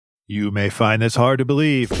You may find this hard to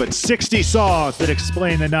believe, but 60 Songs That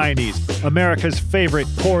Explain the 90s, America's favorite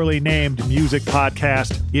poorly named music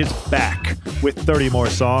podcast, is back with 30 more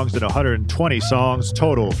songs than 120 songs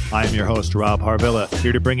total. I am your host, Rob Harvilla,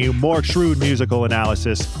 here to bring you more shrewd musical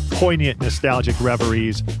analysis, poignant nostalgic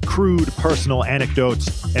reveries, crude personal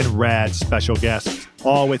anecdotes, and rad special guests,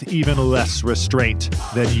 all with even less restraint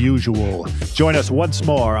than usual. Join us once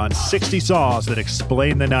more on 60 Songs That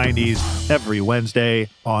Explain the 90s every Wednesday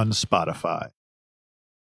on Spotify.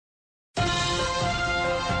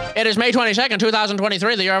 It is May 22nd,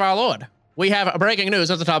 2023, the year of our Lord. We have breaking news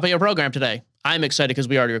at the top of your program today. I'm excited because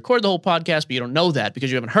we already recorded the whole podcast, but you don't know that because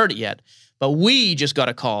you haven't heard it yet. But we just got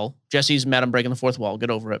a call. Jesse's mad I'm breaking the fourth wall. Get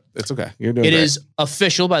over it. It's okay. You're doing great. It is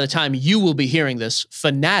official by the time you will be hearing this.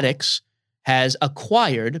 Fanatics has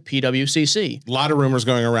acquired PWCC. A lot of rumors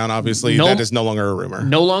going around, obviously. That is no longer a rumor.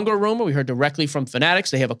 No longer a rumor. We heard directly from Fanatics.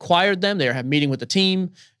 They have acquired them. They are meeting with the team.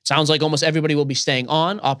 It sounds like almost everybody will be staying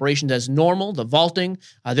on. Operations as normal, the vaulting.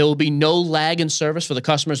 There will be no lag in service for the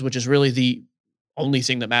customers, which is really the only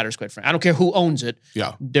thing that matters, quite frankly. I don't care who owns it.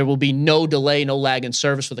 Yeah. There will be no delay, no lag in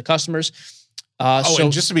service for the customers.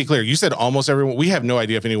 And just to be clear, you said almost everyone. We have no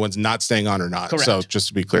idea if anyone's not staying on or not. Correct. So just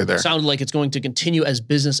to be clear there. Sounded like it's going to continue as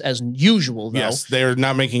business as usual, though. Yes, they're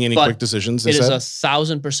not making any quick decisions. It is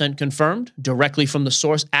 1,000% confirmed directly from the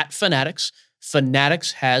source at Fanatics.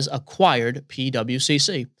 Fanatics has acquired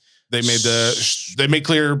PWCC. They made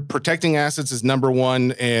clear protecting assets is number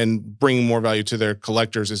one and bringing more value to their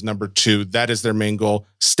collectors is number two. That is their main goal,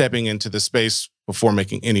 stepping into the space before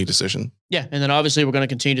making any decision. Yeah, and then obviously we're going to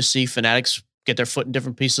continue to see Fanatics get their foot in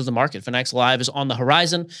different pieces of the market. Fanatics Live is on the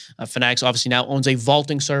horizon. Fanatics obviously now owns a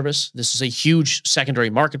vaulting service. This is a huge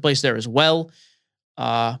secondary marketplace there as well.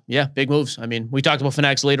 Yeah, big moves. I mean, we talked about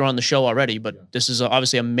Fanatics later on the show already, but this is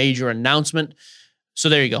obviously a major announcement. So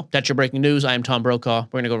there you go. That's your breaking news. I am Tom Brokaw.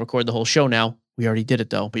 We're going to go record the whole show now. We already did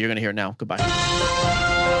it, though, but you're going to hear it now. Goodbye.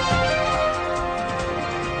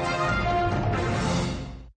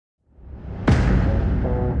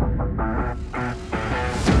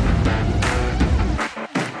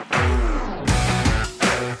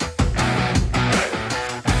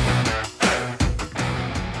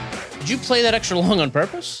 Did you play that extra long on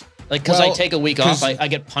purpose? Like, because I take a week off, I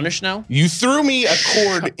get punished now? You threw me a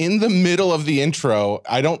chord in the middle of the intro.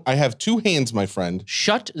 I have two hands, my friend.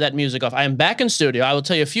 Shut that music off. I am back in studio. I will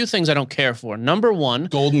tell you a few things I don't care for. Number one.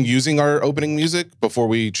 Golden using our opening music before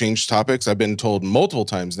we change topics. I've been told multiple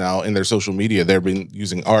times now in their social media they've been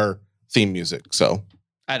using our theme music. So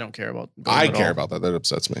I don't care about I care about that. That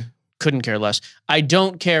upsets me. Couldn't care less. I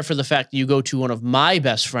don't care for the fact that you go to one of my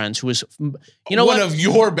best friends who is, you know, one of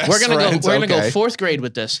your best friends. We're gonna go fourth grade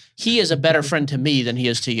with this. He is a better friend to me than he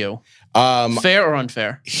is to you. Fair or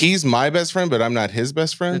unfair? He's my best friend, but I'm not his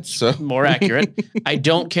best friend. It's so more accurate. I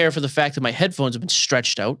don't care for the fact that my headphones have been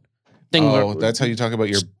stretched out. That's how you talk about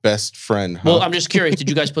your best friend, huh? Well, I'm just curious. Did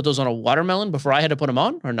you guys put those on a watermelon before I had to put them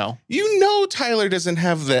on, or no? You know Tyler doesn't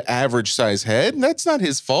have the average size head. That's not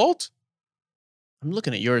his fault. I'm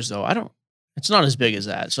looking at yours, though. It's not as big as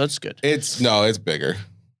that, so that's good. It's bigger.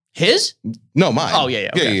 His? No, mine. Oh,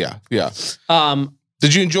 yeah. Okay. Yeah.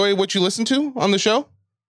 Did you enjoy what you listened to on the show?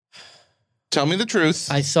 Tell me the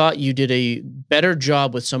truth. I thought you did a better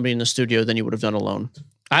job with somebody in the studio than you would have done alone.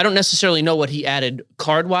 I don't necessarily know what he added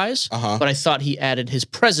card-wise, but I thought his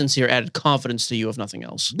presence here added confidence to you, if nothing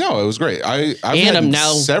else. No, it was great. I've had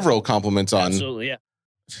several compliments on. Absolutely, yeah.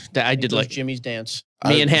 I did like Jimmy's dance.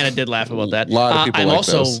 Me and Hannah did laugh about that. A lot of people I'm like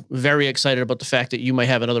also those. very excited about the fact that you might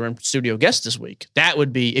have another in-studio guest this week. That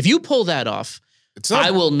would be, if you pull that off, I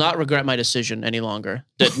will not regret my decision any longer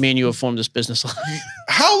that me and you have formed this business line.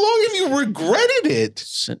 How long have you regretted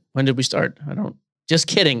it? When did we start? Just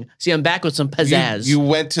kidding. See, I'm back with some pizzazz. You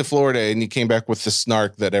went to Florida and you came back with the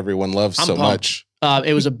snark that everyone loves so much.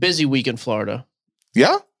 It was a busy week in Florida.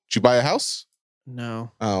 Yeah? Did you buy a house?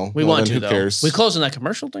 No. Oh, we want to, who though. Cares? We closed on that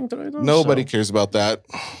commercial thing today, though. Nobody cares about that.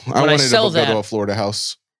 I wanted to go to a Florida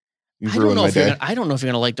house. You've ruined my day. I don't know if you're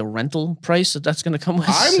going to like the rental price that's going to come with.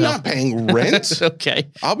 I'm not paying rent. Okay.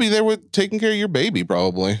 I'll be there with taking care of your baby,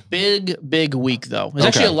 probably. Big week, though. There's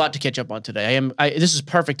actually a lot to catch up on today. This is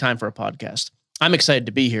perfect time for a podcast. I'm excited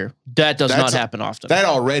to be here. That does not happen often. That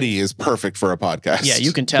already is perfect for a podcast. Yeah,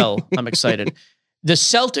 you can tell I'm excited. The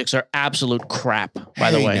Celtics are absolute crap, by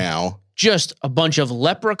the way. Now. Just a bunch of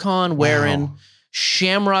leprechaun wearing,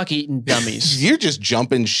 shamrock eating dummies. You're just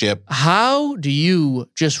jumping ship. How do you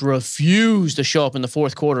just refuse to show up in the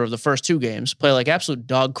fourth quarter of the first two games, play like absolute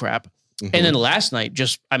dog crap, and then last night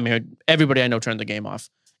everybody I know turned the game off.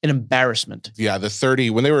 an embarrassment. Yeah, the 30,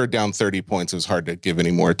 when they were down 30 points, it was hard to give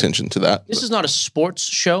any more attention to that. This is not a sports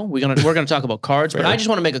show. We're gonna talk about cards, but I just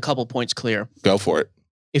want to make a couple points clear. Go for it.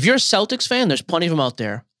 If you're a Celtics fan, there's plenty of them out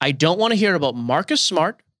there. I don't want to hear about Marcus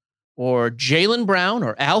Smart or Jaylen Brown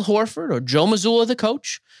or Al Horford or Joe Mazzulla, the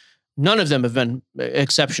coach. None of them have been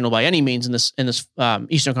exceptional by any means in this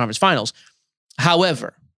Eastern Conference Finals.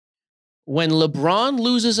 However, when LeBron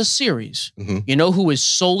loses a series, you know who is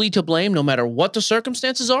solely to blame no matter what the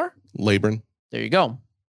circumstances are? LeBron. There you go.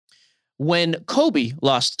 When Kobe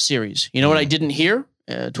lost series, you know what I didn't hear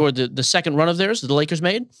toward the second run of theirs that the Lakers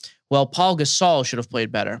made? Well, Paul Gasol should have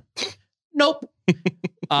played better. Nope.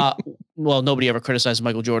 Well, nobody ever criticized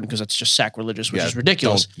Michael Jordan because that's just sacrilegious, which is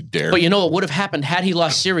ridiculous. Don't dare. But you know what would have happened had he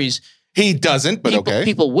lost series? He doesn't, but okay.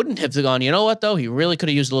 People wouldn't have gone, you know what, though? He really could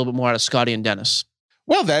have used a little bit more out of Scottie and Dennis.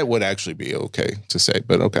 Well, that would actually be okay to say,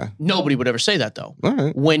 but okay. Nobody would ever say that, though. All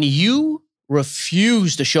right. When you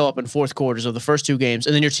refuse to show up in fourth quarters of the first two games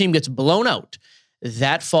and then your team gets blown out,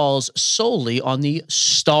 that falls solely on the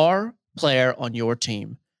star player on your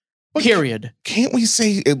team. Period. Can't we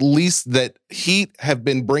say at least that Heat have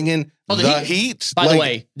been bringing the Heat? By the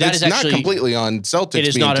way, that is actually not completely on Celtics. It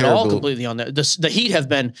is not at all completely on that. The Heat have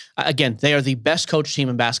been, again, they are the best coach team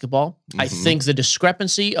in basketball. I think the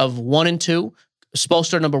discrepancy of 1 and 2,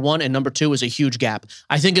 Spoelstra number 1 and number 2 is a huge gap.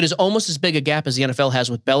 I think it is almost as big a whatever as the NFL has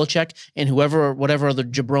with Belichick and whatever other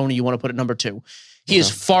jabroni you want to put at number 2. He is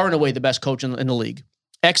far and away the best coach in the league.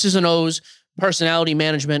 X's and O's, personality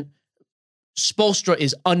management. Spoelstra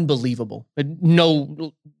is unbelievable.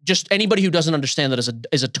 No, just anybody who doesn't understand that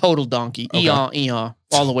is a total donkey. All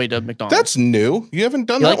the way to McDonald's. That's new. You haven't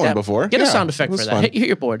done that one before. Get a sound effect for that. Hit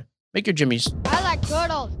your board. Make your jimmies. I like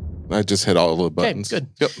turtles. I just hit all the buttons. Okay,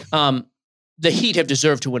 good. Yep. The Heat have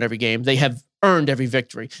deserved to win every game. They have earned every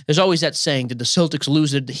victory. There's always that saying, did the Celtics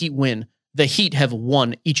lose, did the Heat win? The Heat have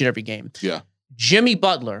won each and every game. Yeah. Jimmy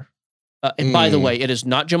Butler, and by the way, it is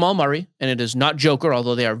not Jamal Murray, and it is not Joker,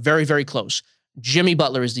 although they are very, very close. Jimmy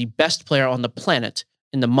Butler is the best player on the planet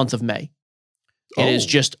in the month of May. It is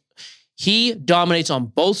just, he dominates on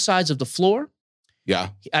both sides of the floor. Yeah.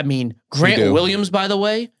 I mean, Grant Williams, by the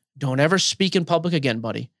way, don't ever speak in public again,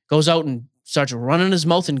 buddy. Goes out and starts running his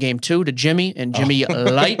mouth in game 2 to Jimmy, and Jimmy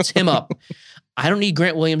lights him up. I don't need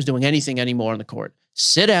Grant Williams doing anything anymore on the court.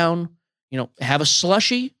 Sit down, have a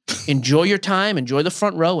slushie, enjoy your time, enjoy the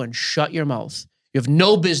front row, and shut your mouth. You have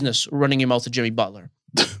no business running your mouth to Jimmy Butler.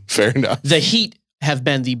 Fair enough. The Heat have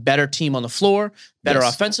been the better team on the floor, better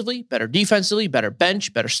offensively, better defensively, better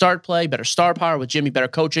bench, better start play, better star power with Jimmy, better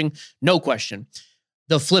coaching, no question.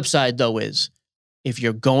 The flip side, though, is if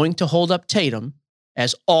you're going to hold up Tatum,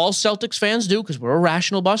 as all Celtics fans do, because we're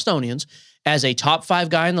irrational Bostonians, as a top 5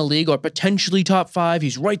 guy in the league or potentially top 5,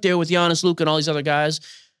 he's right there with Giannis, Luka, and all these other guys,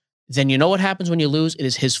 then you know what happens when you lose? It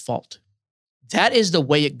is his fault. That is the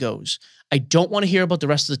way it goes. I don't want to hear about the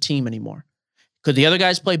rest of the team anymore. Could the other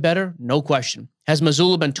guys play better? No question. Has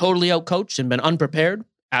Mazzulla been totally outcoached and been unprepared?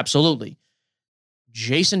 Absolutely.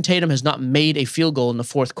 Jason Tatum has not made a field goal in the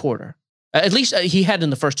fourth quarter. At least he had in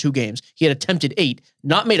the first 2 games. He had attempted 8,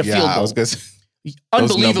 not made a field goal. I was gonna say,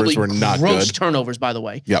 unbelievably were not gross good. Turnovers, by the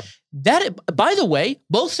way. Yep. By the way,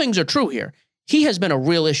 both things are true here. He has been a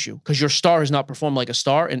real issue because your star has not performed like a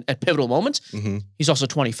star at pivotal moments. He's also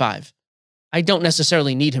 25. I don't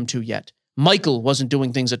necessarily need him to yet. Michael wasn't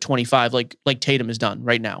doing things at 25 like Tatum has done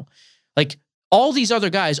right now. Like, all these other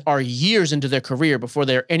guys are years into their career before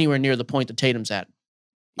they're anywhere near the point that Tatum's at.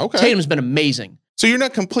 Okay. Tatum's been amazing. So you're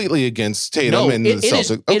not completely against Tatum and the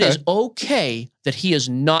Celtics. It is okay that he is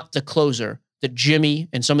not the closer that Jimmy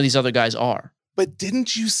and some of these other guys are. But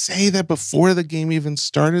didn't you say that before the game even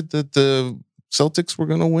started that the Celtics were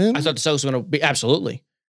going to win? I thought the Celtics were going to be, absolutely.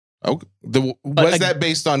 Okay. Was that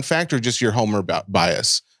based on fact or just your homer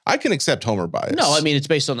bias? I can accept homer bias. No, I mean, it's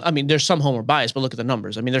based on, there's some homer bias, but look at the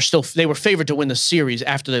numbers. I mean, they were favored to win the series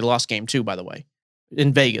after they lost game 2, by the way,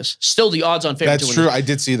 in Vegas. Still the odds on favorite to win. That's true. I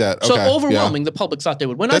did see that. So overwhelming, the public thought they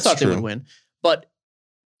would win. That's I thought true. they would win. But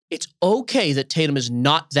it's okay that Tatum is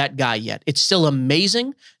not that guy yet. It's still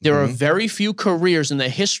amazing. There are very few careers in the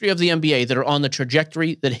history of the NBA that are on the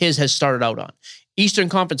trajectory that his has started out on. Eastern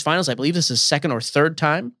Conference Finals, I believe this is his 2nd or 3rd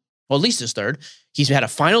time. Well, at least his 3rd. He's had a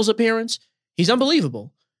finals appearance. He's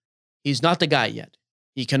unbelievable. He's not the guy yet.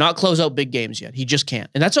 He cannot close out big games yet. He just can't.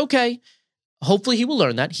 And that's okay. Hopefully he will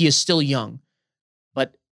learn that. He is still young.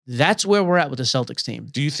 But that's where we're at with the Celtics team.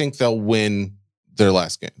 Do you think they'll win their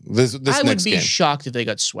last game? This I next would be game? shocked if they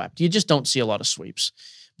got swept. You just don't see a lot of sweeps.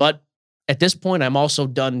 But at this point, I'm also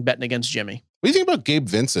done betting against Jimmy. What do you think about Gabe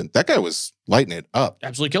Vincent? That guy was lighting it up.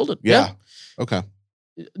 Absolutely killed it. Yeah. Okay.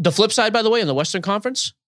 The flip side, by the way, in the Western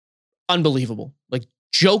Conference, unbelievable. Like,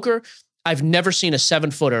 Joker, I've never seen a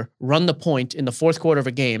 7-footer run the point in the fourth quarter of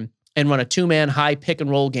a game and run a 2-man high pick and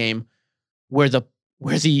roll game where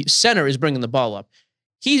the center is bringing the ball up.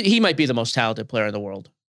 He might be the most talented player in the world.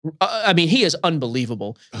 I mean, he is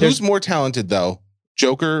unbelievable. Who's more talented though,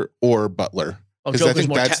 Joker or Butler? Oh, Joker's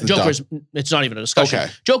more Joker's. It's not even a discussion.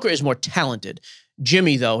 Okay. Joker is more talented.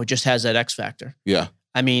 Jimmy though just has that X factor. Yeah.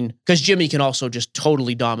 I mean, because Jimmy can also just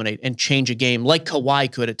totally dominate and change a game like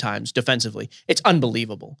Kawhi could at times defensively. It's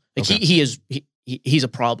unbelievable. Like he's a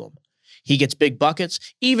problem. He gets big buckets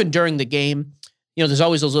even during the game. You know, there's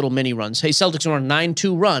always those little mini runs. Hey, Celtics are on a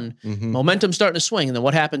 9-2 run. Momentum starting to swing, and then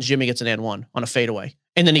what happens? Jimmy gets an and one on a fadeaway,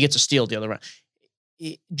 and then he gets a steal the other round.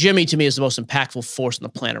 Jimmy, to me, is the most impactful force on the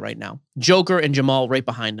planet right now. Joker and Jamal right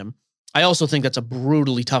behind him. I also think that's a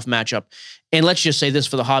brutally tough matchup. And let's just say this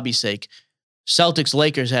for the hobby's sake.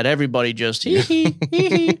 Celtics-Lakers had everybody just hee.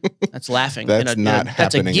 That's laughing. That's not happening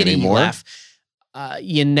that's a giddy anymore. Laugh.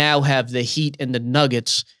 You now have the Heat and the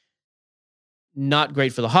Nuggets. Not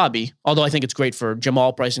great for the hobby, although I think it's great for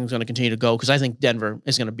Jamal. Pricing is going to continue to go because I think Denver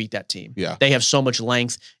is going to beat that team. Yeah. They have so much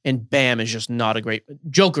length, and Bam is just not a great...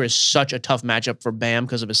 Joker is such a tough matchup for Bam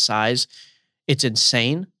because of his size. It's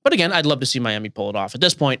insane. But again, I'd love to see Miami pull it off. At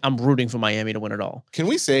this point, I'm rooting for Miami to win it all. Can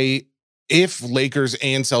we say if Lakers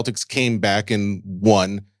and Celtics came back and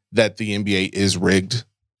won, that the NBA is rigged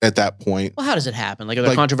at that point? Well, how does it happen? Like, are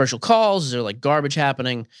there controversial calls? Is there like garbage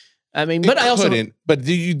happening? I mean, but I also couldn't. But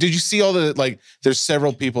did you see all the, like, there's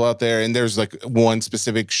several people out there, and there's like one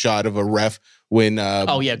specific shot of a ref when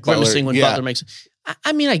grimacing when Butler makes.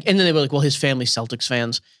 I mean, and then they were like, well, his family's Celtics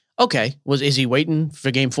fans. Okay, is he waiting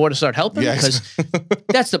for Game 4 to start helping? Because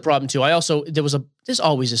that's the problem too. There's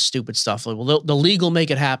always this stupid stuff. Like, well, the league will make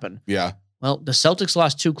it happen. Yeah. Well, the Celtics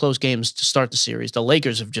lost 2 close games to start the series. The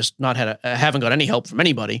Lakers have just not had haven't got any help from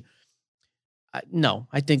anybody. I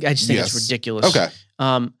just think it's ridiculous. Okay.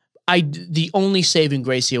 The only saving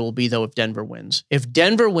grace here will be, though, if Denver wins. If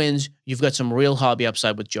Denver wins, you've got some real hobby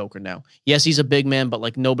upside with Joker now. Yes, he's a big man, but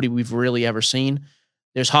like nobody we've really ever seen.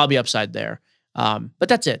 There's hobby upside there. But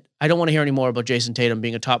that's it. I don't want to hear any more about Jason Tatum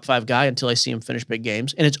being a top 5 guy until I see him finish big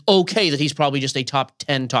games. And it's okay that he's probably just a top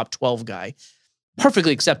 10, top 12 guy.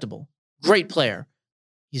 Perfectly acceptable. Great player.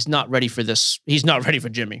 He's not ready for this. He's not ready for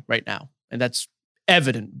Jimmy right now. And that's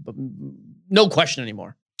evident, but no question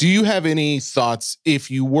anymore. Do you have any thoughts if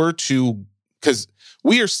you were to, because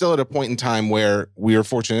we are still at a point in time where we are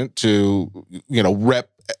fortunate to, rep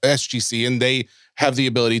SGC, and they have the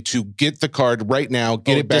ability to get the card right now,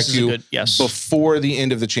 get it back to you before the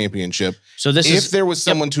end of the championship. So if there was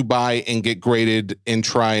someone to buy and get graded and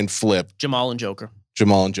try and flip, Jamal and Joker.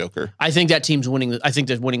 I think that team's winning. I think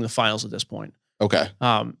they're winning the finals at this point. Okay.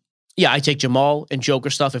 Yeah, I take Jamal and Joker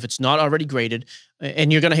stuff if it's not already graded.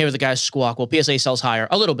 And you're going to hear the guys squawk, well, PSA sells higher.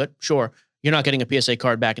 A little bit, sure. You're not getting a PSA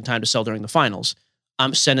card back in time to sell during the finals.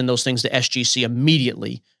 I'm sending those things to SGC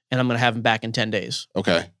immediately, and I'm going to have them back in 10 days.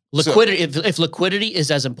 Okay. Liquidity. If liquidity is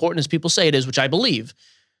as important as people say it is, which I believe,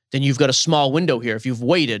 then you've got a small window here. If you've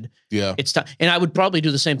waited, it's time. And I would probably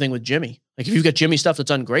do the same thing with Jimmy. Like if you've got Jimmy stuff that's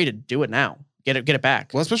ungraded, do it now. Get it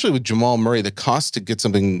back. Well, especially with Jamal Murray, the cost to get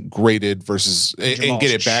something graded versus and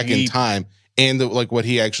get it back in time, and what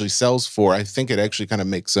he actually sells for, I think it actually kind of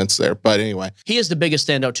makes sense there. But anyway, he is the biggest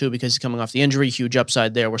standout too because he's coming off the injury, huge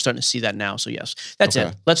upside there. We're starting to see that now. So yes, that's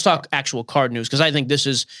it. Let's talk actual card news because I think this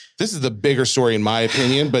is the bigger story in my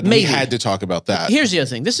opinion. But we had to talk about that. Here's the other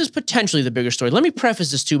thing: this is potentially the bigger story. Let me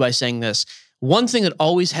preface this too by saying this. One thing that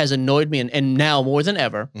always has annoyed me, and now more than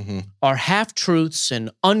ever, are half-truths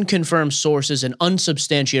and unconfirmed sources and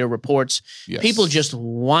unsubstantiated reports. Yes. People just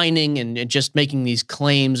whining and just making these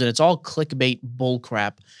claims, and it's all clickbait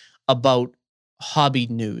bullcrap about hobby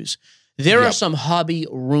news. There are some hobby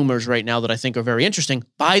rumors right now that I think are very interesting.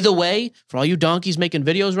 By the way, for all you donkeys making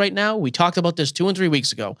videos right now, we talked about this 2 and 3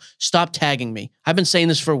 weeks ago. Stop tagging me. I've been saying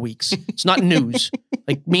this for weeks. It's not news.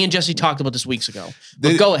 Like me and Jesse talked about this weeks ago.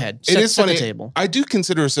 But go ahead. Set the table. I do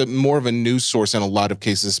consider us more of a news source in a lot of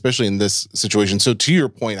cases, especially in this situation. So to your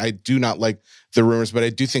point, I do not like the rumors, but I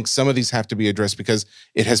do think some of these have to be addressed because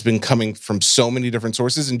it has been coming from so many different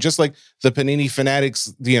sources. And just like the Panini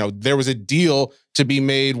Fanatics, there was a deal to be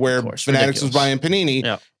made where Fanatics was buying Panini.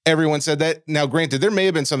 Yeah. Everyone said that. Now, granted, there may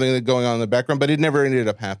have been something going on in the background, but it never ended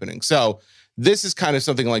up happening. So this is kind of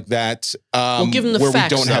something like that give them the where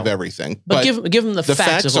facts, we don't have everything. But give them the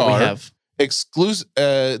facts of what we have.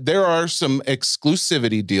 There are some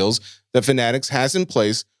exclusivity deals that Fanatics has in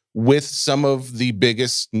place with some of the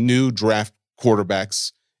biggest new draft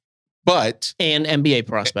quarterbacks, and NBA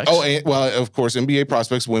prospects. Of course, NBA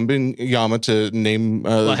prospects, Wembanyama to name.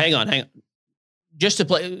 Well, hang on. Just to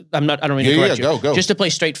play, I don't mean to correct you. Go. Just to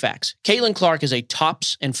play straight facts. Caitlin Clark is a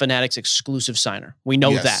Topps and Fanatics exclusive signer. We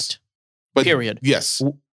know that. But period. Yes.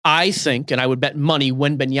 I think, and I would bet money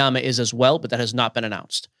Wembanyama is as well, but that has not been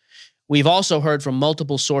announced. We've also heard from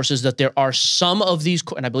multiple sources that there are some of these,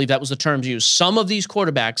 and I believe that was the terms used, some of these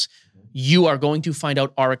quarterbacks you are going to find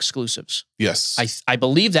out are exclusives. Yes. I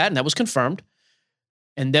believe that, and that was confirmed.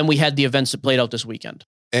 And then we had the events that played out this weekend.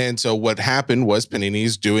 And so what happened was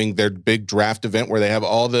Panini's doing their big draft event where they have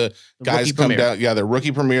all the guys come down. Yeah, their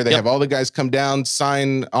rookie premiere. They have all the guys come down,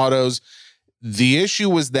 sign autos. The issue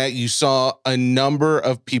was that you saw a number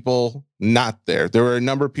of people not there. There were a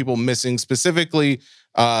number of people missing, specifically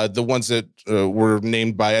the ones that were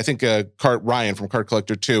named by, I think, Ryan from Card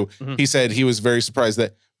Collector 2. He said he was very surprised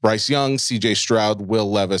that Bryce Young, CJ Stroud, Will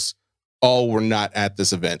Levis, all were not at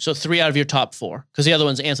this event. So 3 out of your top 4. Because the other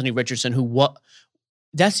one's Anthony Richardson,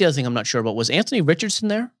 that's the other thing I'm not sure about. Was Anthony Richardson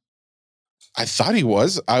there? I thought he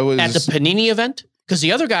was. I was at the Panini event? Because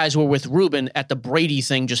the other guys were with Ruben at the Brady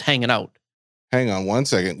thing just hanging out. Hang on one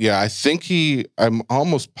second. Yeah, I think I'm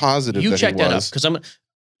almost positive you that check he that was. up. Because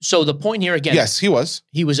so the point here again. Yes, he was.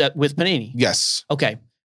 He was with Panini. Yes. Okay.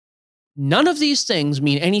 None of these things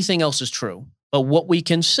mean anything else is true. But what we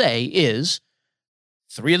can say is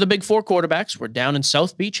 3 of the big 4 quarterbacks were down in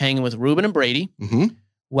South Beach hanging with Ruben and Brady.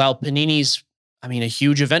 While Panini's, a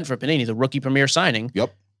huge event for Panini, the rookie premier signing.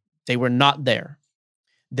 Yep. They were not there.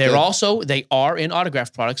 They are in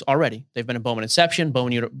autograph products already. They've been in Bowman Inception,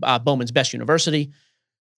 Bowman's Best University.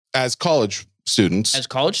 As college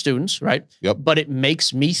students. Right? Yep. But it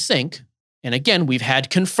makes me think, and again, we've had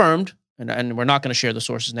confirmed, and we're not going to share the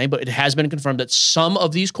source's name, but it has been confirmed that some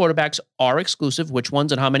of these quarterbacks are exclusive. Which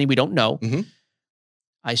ones and how many, we don't know.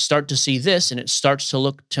 I start to see this, and it starts to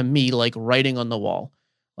look to me like writing on the wall.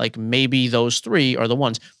 Like maybe those 3 are the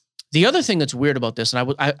ones. The other thing that's weird about this,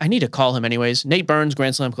 and I need to call him anyways, Nate Burns,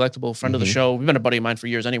 Grand Slam Collectible, friend of the show. We've been a buddy of mine for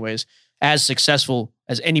years anyways. As successful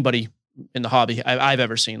as anybody in the hobby I've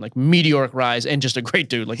ever seen. Like meteoric rise and just a great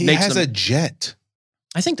dude. Like he has a jet.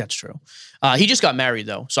 I think that's true. He just got married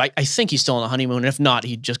though. So I think he's still on the honeymoon. And if not,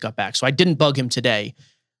 he just got back. So I didn't bug him today.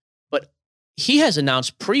 But he has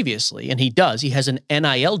announced previously, and he has an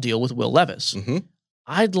NIL deal with Will Levis.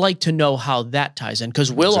 I'd like to know how that ties in,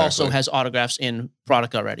 because Will also has autographs in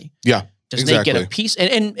product already. Yeah. Does Nate get a piece?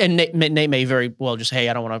 And Nate may very well just, hey,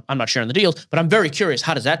 I'm not sharing the deals, but I'm very curious.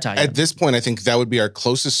 How does that tie in? At this point, I think that would be our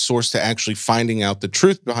closest source to actually finding out the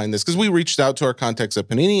truth behind this, because we reached out to our contacts at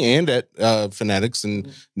Panini and at Fanatics,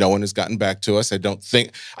 and no one has gotten back to us.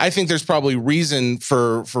 I think there's probably reason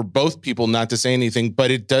for both people not to say anything,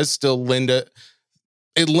 but it does still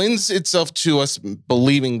it lends itself to us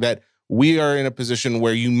believing that we are in a position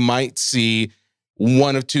where you might see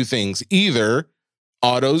one of 2 things: either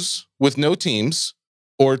autos with no teams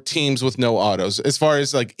or teams with no autos, as far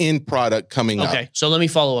as like in product coming up. Okay, so let me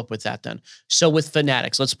follow up with that then. So with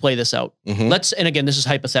Fanatics, let's play this out. And again, this is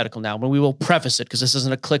hypothetical now, but we will preface it because this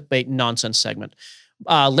isn't a clickbait nonsense segment.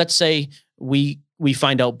 Let's say we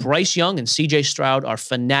find out Bryce Young and CJ Stroud are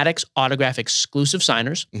Fanatics autograph exclusive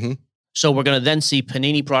signers. So we're going to then see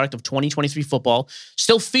Panini product of 2023 football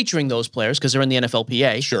still featuring those players because they're in the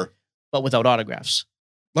NFLPA. Sure. But without autographs.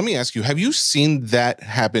 Let me ask you, have you seen that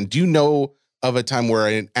happen? Do you know of a time where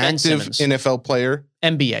an active NFL player?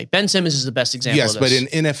 NBA. Ben Simmons is the best example of this. Yes,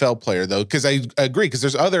 but an NFL player, though, because I agree, because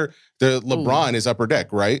there's LeBron is upper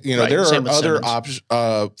deck, right? There are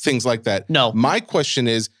other things like that. No. My question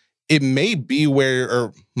is, it may be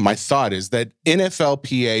my thought is that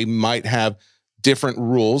NFLPA might have different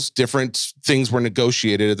rules, different things were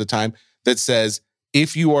negotiated at the time that says,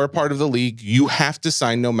 if you are a part of the league, you have to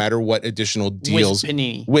sign no matter what additional deals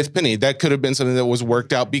with Panini. That could have been something that was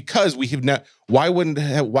worked out, because we have not. Why would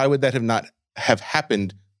that have not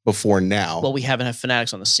happened before now? Well, we haven't had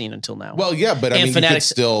Fanatics on the scene until now. Well, yeah, but Fanatics, you could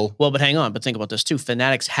still. Well, but hang on. But think about this too.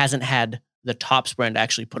 Fanatics hasn't had the Topps brand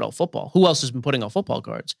actually put out football. Who else has been putting out football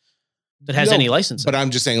cards that has any license? But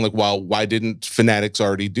I'm just saying, like, why didn't Fanatics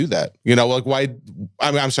already do that? Why?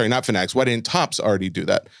 I'm sorry, not Fanatics. Why didn't Topps already do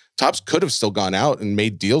that? Topps could have still gone out and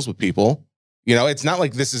made deals with people. It's not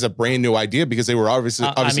like this is a brand new idea, because they were obviously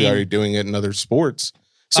already doing it in other sports.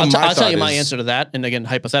 So I'll tell you my answer to that, and again,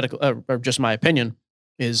 hypothetical or just my opinion,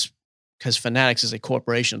 is because Fanatics is a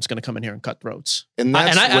corporation. It's going to come in here and cut throats. And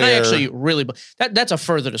I actually really that's a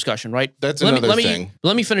further discussion, right? That's another thing.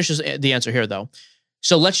 Let me finish the answer here though.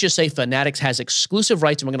 So let's just say Fanatics has exclusive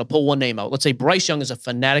rights, and we're going to pull one name out. Let's say Bryce Young is a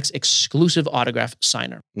Fanatics exclusive autograph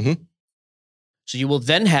signer. So you will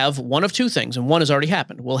then have one of 2 things, and one has already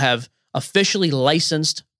happened. We'll have officially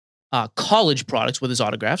licensed college products with his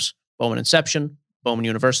autographs, Bowman Inception, Bowman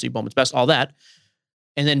University, Bowman's Best, all that.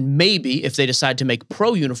 And then maybe if they decide to make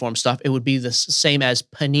pro uniform stuff, it would be the same as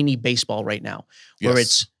Panini baseball right now, where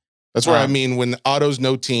it's that's where I mean when autos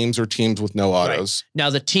no teams or teams with no autos. Right. Now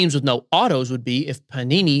the teams with no autos would be if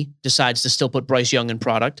Panini decides to still put Bryce Young in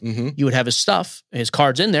product, you would have his stuff, his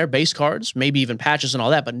cards in there, base cards, maybe even patches and all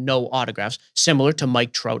that, but no autographs, similar to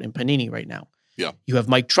Mike Trout and Panini right now. Yeah. You have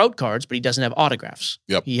Mike Trout cards, but he doesn't have autographs.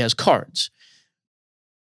 Yep. He has cards.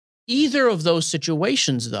 Either of those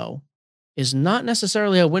situations, though, is not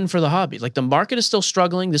necessarily a win for the hobby. Like the market is still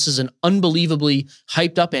struggling. This is an unbelievably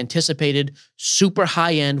hyped up, anticipated, super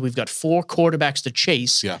high end. We've got 4 quarterbacks to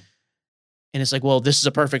chase. Yeah. And it's like, well, this is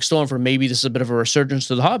a perfect storm for maybe this is a bit of a resurgence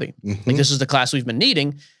to the hobby. Like this is the class we've been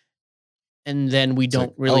needing. And then we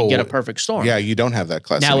don't really get a perfect storm. Yeah, you don't have that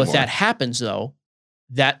class now, anymore. if that happens though,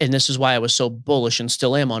 and this is why I was so bullish and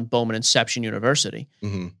still am on Bowman Inception University.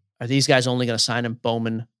 Are these guys only going to sign in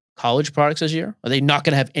Bowman college products this year? Are they not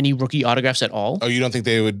going to have any rookie autographs at all? Oh, you don't think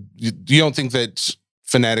they would? You don't think that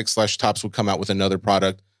Fanatics/Topps would come out with another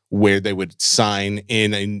product where they would sign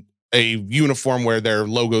in a uniform where their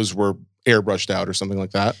logos were airbrushed out or something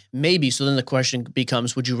like that? Maybe. So then the question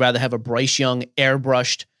becomes: would you rather have a Bryce Young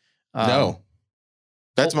airbrushed? No,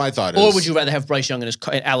 that's my thought. Or would you rather have Bryce Young in his?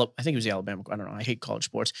 I think it was the Alabama. I don't know. I hate college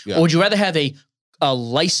sports. Yeah. Or would you rather have a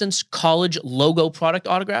licensed college logo product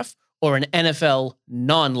autograph? Or an NFL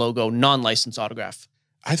non-logo, non-licensed autograph?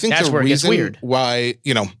 I think that's the where it gets reason weird. why,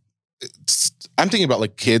 I'm thinking about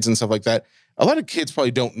like kids and stuff like that. A lot of kids probably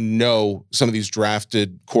don't know some of these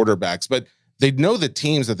drafted quarterbacks, but they know the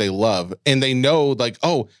teams that they love. And they know like,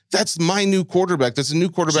 oh, that's my new quarterback. That's a new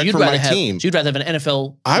quarterback for my team. So you'd rather have an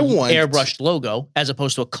NFL airbrushed logo as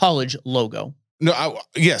opposed to a college logo? No, I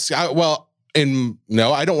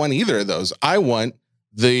don't want either of those. I want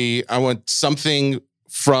something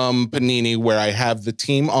from Panini where I have the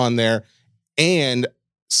team on there and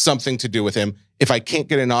something to do with him. If I can't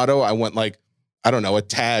get an auto, I want like, I don't know, a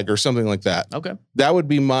tag or something like that. Okay. That would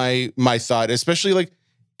be my thought, especially like,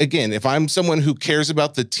 again, if I'm someone who cares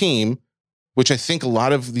about the team, which I think a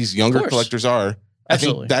lot of these younger collectors are,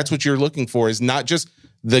 Absolutely. I think that's what you're looking for is not just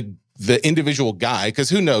the individual guy, because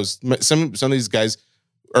who knows, some of these guys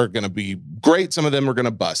are going to be great. Some of them are going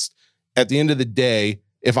to bust. At the end of the day,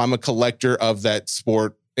 if I'm a collector of that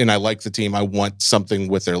sport and I like the team, I want something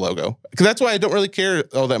with their logo. Because that's why I don't really care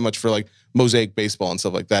all that much for like mosaic baseball and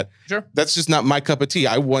stuff like that. Sure. That's just not my cup of tea.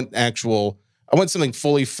 I want something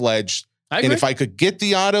fully fledged. And if I could get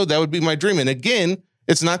the auto, that would be my dream. And again,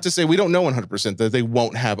 it's not to say we don't know 100% that they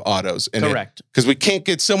won't have autos. Correct. Because we can't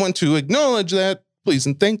get someone to acknowledge that. Please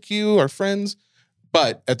and thank you, our friends.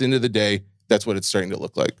 But at the end of the day, that's what it's starting to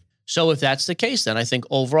look like. So if that's the case, then I think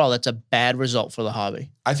overall that's a bad result for the hobby.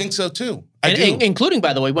 I think so too. Including,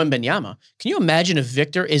 by the way, Wembanyama. Can you imagine if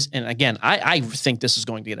Victor is, and again, I think this is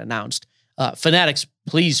going to get announced. Fanatics,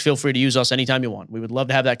 please feel free to use us anytime you want. We would love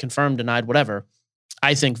to have that confirmed, denied, whatever.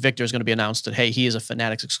 I think Victor is going to be announced that, hey, he is a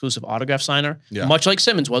Fanatics exclusive autograph signer, much like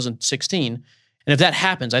Simmons was in 16. And if that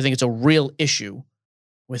happens, I think it's a real issue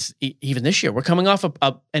with even this year. We're coming off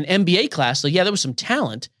an NBA class. So yeah, there was some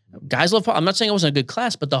talent. Guys love. I'm not saying it wasn't a good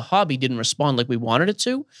class, but the hobby didn't respond like we wanted it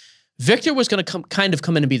to. Victor was going to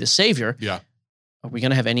come in and be the savior. Yeah. Are we going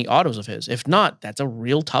to have any autos of his? If not, that's a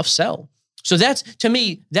real tough sell. So that's, to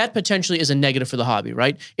me, that potentially is a negative for the hobby,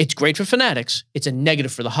 right? It's great for Fanatics. It's a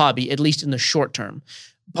negative for the hobby, at least in the short term.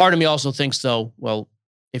 Part of me also thinks, though, well,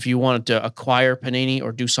 if you wanted to acquire Panini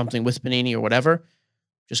or do something with Panini or whatever,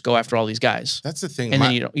 just go after all these guys. That's the thing. And then,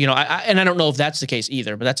 I don't know if that's the case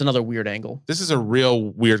either, but that's another weird angle. This is a real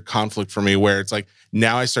weird conflict for me where it's like,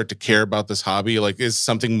 now I start to care about this hobby. Like, it's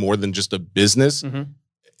something more than just a business,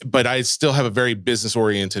 but I still have a very business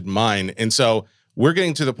oriented mind. And so we're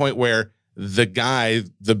getting to the point where the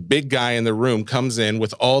big guy in the room comes in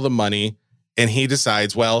with all the money and he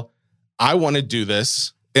decides, well, I want to do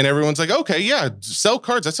this. And everyone's like, okay, yeah, sell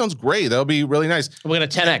cards. That sounds great. That'll be really nice. We're going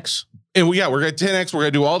to 10X. And we're going to 10X. We're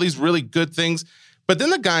going to do all these really good things. But then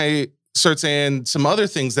the guy starts saying some other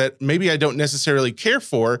things that maybe I don't necessarily care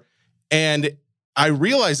for. And I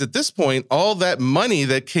realized at this point, all that money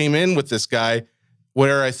that came in with this guy,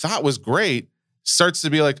 where I thought was great, starts to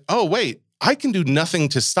be like, oh, wait, I can do nothing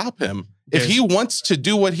to stop him. If he wants to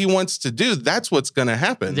do what he wants to do, that's what's going to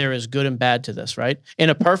happen. There is good and bad to this, right? In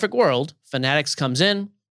a perfect world, Fanatics comes in,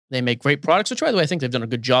 they make great products, which, by the way, I think they've done a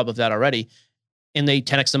good job of that already. And they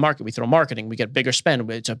 10X the market. We throw marketing. We get bigger spend.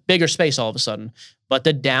 It's a bigger space all of a sudden. But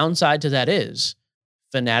the downside to that is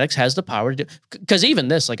Fanatics has the power to do... Because even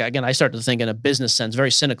this, like, again, I start to think in a business sense,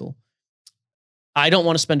 very cynical. I don't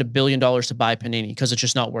want to spend $1 billion to buy Panini because it's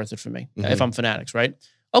just not worth it for me if I'm Fanatics, right?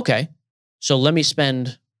 Okay. So let me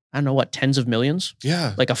spend, I don't know what, tens of millions?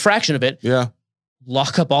 Yeah. Like a fraction of it. Yeah.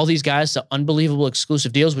 lock up all these guys to unbelievable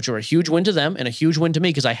exclusive deals, which are a huge win to them and a huge win to me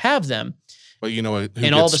because I have them. But you know what? Who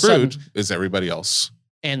And gets all of a screwed sudden- is everybody else.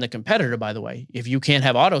 And the competitor, by the way, if you can't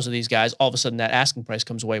have autos of these guys, all of a sudden that asking price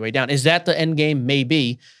comes way, way down. Is that the end game?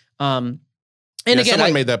 Maybe. And again,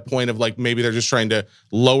 someone made that point of like maybe they're just trying to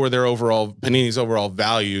lower their Panini's overall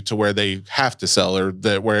value to where they have to sell or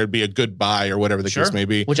where it'd be a good buy or whatever the case may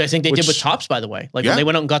be. Which I think they did with Topps, by the way. Like when they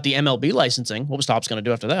went out and got the MLB licensing, what was Topps going to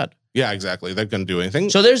do after that? Yeah, exactly. They're going to do anything.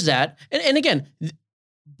 So there's that. And again,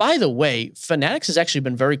 by the way, Fanatics has actually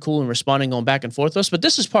been very cool in responding, going back and forth with us, but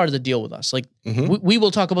this is part of the deal with us. Like we will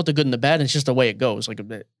talk about the good and the bad, and it's just the way it goes. Like,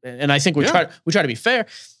 and I think we try to be fair.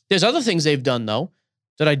 There's other things they've done though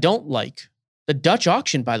that I don't like. The Dutch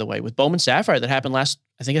auction, by the way, with Bowman Sapphire that happened I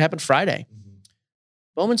think it happened Friday.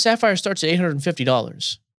 Bowman Sapphire starts at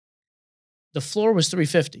 $850. The floor was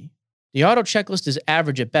 $350. The auto checklist is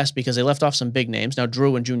average at best because they left off some big names. Now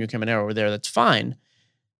Drew and Junior Caminero were there. That's fine.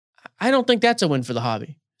 I don't think that's a win for the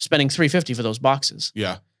hobby. Spending $350 for those boxes.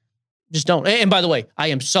 Yeah. Just don't. And by the way, I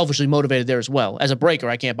am selfishly motivated there as well. As a breaker,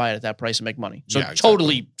 I can't buy it at that price and make money. So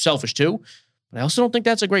totally selfish too. But I also don't think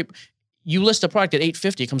that's a great... You list a product at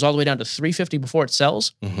 $850, it comes all the way down to $350 before it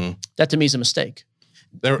sells. That to me is a mistake.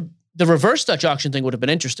 The reverse Dutch auction thing would have been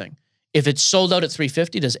interesting. If it's sold out at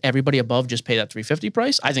 $350, does everybody above just pay that $350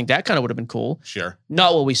 price? I think that kind of would have been cool. Sure.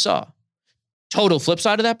 Not what we saw. Total flip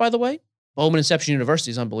side of that, by the way, Bowman Inception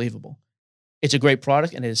University is unbelievable. It's a great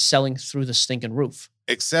product and it is selling through the stinking roof.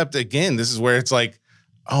 Except again, this is where it's like,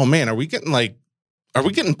 oh man, are we getting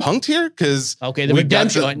punked here? Because the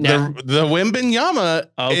redemption, the Wembanyama.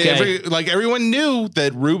 Okay, everyone knew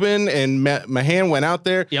that Ruben and Mahan went out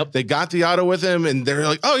there. Yep, they got the auto with him, and they're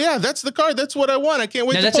like, "Oh yeah, that's the card. That's what I want. I can't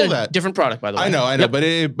wait to pull that." Different product, by the way. I know,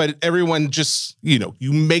 but everyone just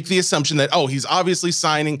you make the assumption that he's obviously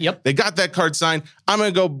signing. Yep, they got that card signed. I'm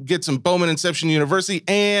gonna go get some Bowman Inception University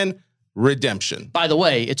and redemption. By the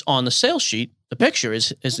way, it's on the sales sheet. The picture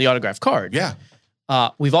is the autographed card. Yeah.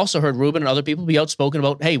 We've also heard Ruben and other people be outspoken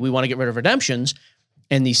about, hey, we want to get rid of redemptions.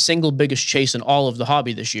 And the single biggest chase in all of the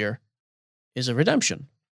hobby this year is a redemption.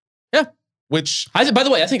 Yeah. Which, by the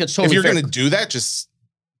way, I think it's totally fair. If you're going to do that, just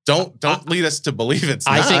don't lead us to believe it's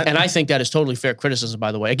not. I think that is totally fair criticism,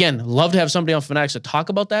 by the way. Again, love to have somebody on Fanatics to talk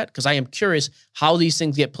about that because I am curious how these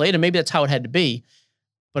things get played. And maybe that's how it had to be.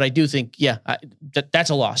 But I do think, that's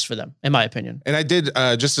a loss for them, in my opinion. And I did,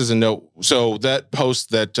 just as a note, so that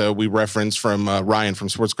post that we referenced from Ryan from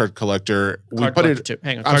Sports Card Collector, we put it.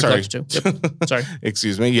 Hang on, I'm sorry. Yep. Sorry.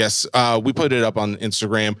 Excuse me. Yes, we put it up on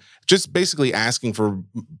Instagram, just basically asking for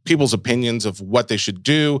people's opinions of what they should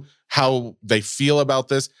do, how they feel about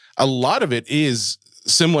this. A lot of it is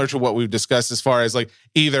similar to what we've discussed, as far as like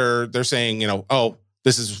either they're saying,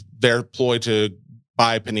 this is their ploy to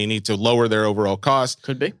buy Panini to lower their overall cost.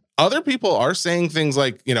 Could be. Other people are saying things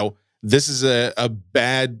like, this is a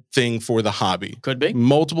bad thing for the hobby. Could be.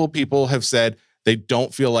 Multiple people have said they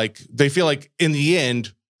feel like in the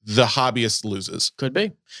end, the hobbyist loses. Could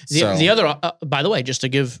be. The other, by the way, just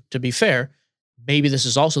to be fair, maybe this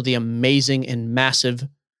is also the amazing and massive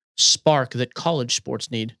spark that college sports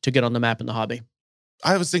need to get on the map in the hobby.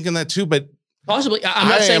 I was thinking that too, but possibly. I'm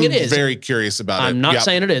not saying it is. Very curious about it. I'm not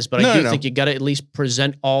saying it is, but I do think you got to at least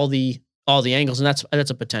present all the angles, and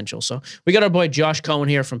that's a potential. So we got our boy Josh Cohen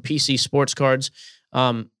here from PC Sportscards.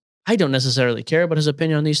 I don't necessarily care about his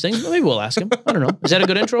opinion on these things, but maybe we'll ask him. I don't know. Is that a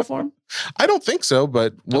good intro for him? I don't think so,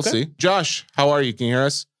 but we'll see. Josh, how are you? Can you hear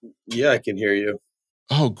us? Yeah, I can hear you.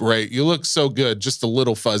 Oh, great. You look so good. Just a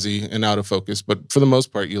little fuzzy and out of focus, but for the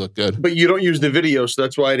most part, you look good. But you don't use the video, so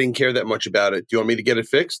that's why I didn't care that much about it. Do you want me to get it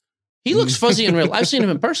fixed? He looks fuzzy in real. I've seen him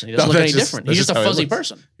in person. He doesn't look any different. He's just a fuzzy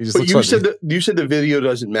person. But you said the video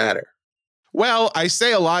doesn't matter. Well, I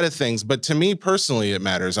say a lot of things, but to me personally, it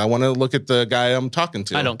matters. I want to look at the guy I'm talking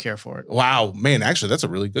to. I don't care for it. Wow, man, actually, that's a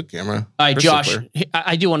really good camera. All right, Josh,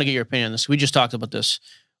 I do want to get your opinion on this. We just talked about this.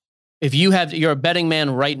 If you're a betting man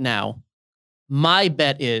right now, my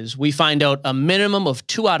bet is we find out a minimum of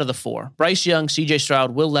 2 out of the 4. Bryce Young, CJ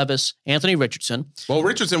Stroud, Will Levis, Anthony Richardson. Well,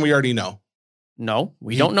 Richardson, we already know. No,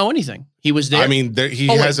 we don't know anything. He was there. I mean, he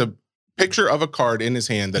has a picture of a card in his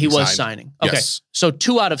hand that he was signed. signing. Okay, yes. So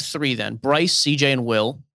 2 out of 3 then. Bryce, CJ, and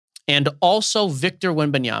Will. And also Victor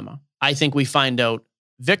Wembanyama. I think we find out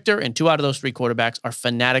Victor and 2 out of those 3 quarterbacks are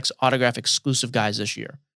Fanatics autograph exclusive guys this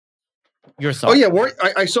year. Your thoughts? Oh, yeah.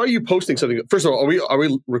 I saw you posting something. First of all, are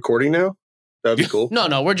we recording now? That'd be cool.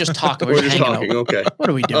 No, we're just talking. We're just talking. Okay. What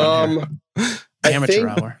are we doing here? Amateur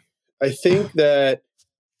hour. I think that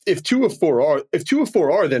if 2 of 4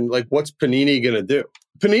 are, then like, what's Panini gonna do?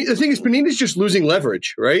 The thing is, Panini's just losing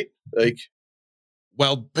leverage, right? Like,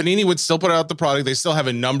 well, Panini would still put out the product. They still have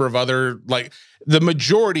a number of other, like, the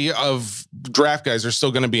majority of draft guys are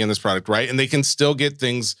still going to be in this product, right? And they can still get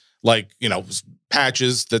things like,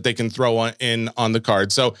 patches that they can throw on the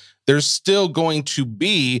card. So there's still going to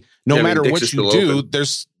be, no matter what you do,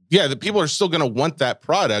 the people are still going to want that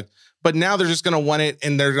product, but now they're just going to want it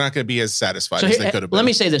and they're not going to be as satisfied as they could have been. Let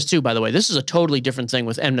me say this too, by the way. This is a totally different thing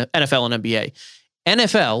with NFL and NBA.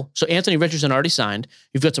 NFL, so Anthony Richardson already signed.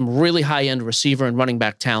 You've got some really high-end receiver and running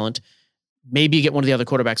back talent. Maybe you get one of the other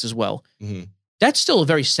quarterbacks as well. Mm-hmm. That's still a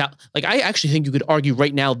very, I actually think you could argue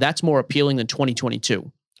right now that's more appealing than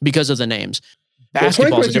 2022 because of the names.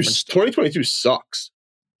 Basketball's a different 2022 sucks.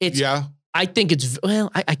 I think it's,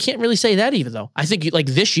 I can't really say that either, though. I think like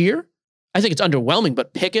this year, I think it's underwhelming,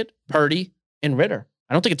 but Pickett, Purdy, and Ritter,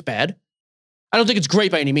 I don't think it's bad. I don't think it's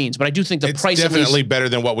great by any means, but I do think the price is definitely better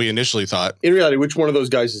than what we initially thought. In reality, which one of those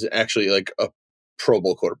guys is actually like a Pro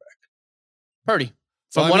Bowl quarterback? Purdy.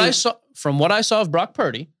 From what I saw of Brock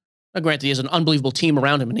Purdy, now granted he has an unbelievable team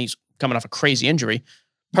around him and he's coming off a crazy injury.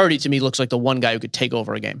 Purdy to me looks like the one guy who could take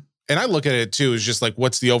over a game. And I look at it too as just like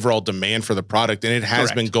what's the overall demand for the product, and it has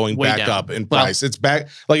been going back up in price. It's back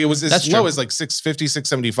like it was as low as like $650,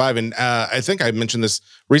 $675, and I think I mentioned this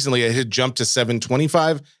recently. It had jumped to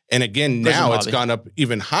 $725, and again now it's gone up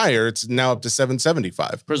even higher. It's now up to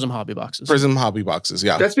 $775. Prism hobby boxes.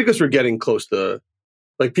 Yeah. That's because we're getting close to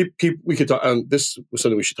like people. We could talk. This was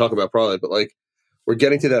something we should talk about probably, but like we're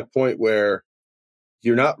getting to that point where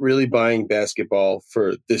you're not really buying basketball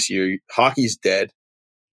for this year. Hockey's dead.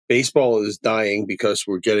 Baseball is dying because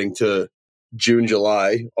we're getting to June,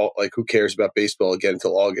 July. Like, who cares about baseball again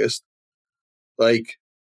until August? Like,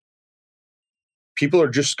 people are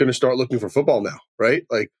just going to start looking for football now, right?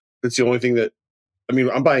 Like, that's the only thing that, I mean,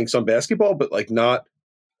 I'm buying some basketball, but like not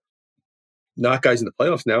guys in the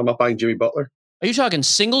playoffs now. I'm not buying Jimmy Butler. Are you talking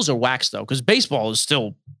singles or wax, though? Because baseball is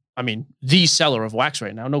still, I mean, the seller of wax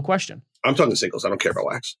right now, no question. I'm talking singles. I don't care about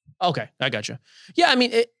wax. Okay, I got you. Yeah, I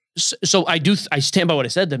mean, so I stand by what I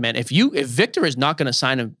said then, man. If Victor is not going to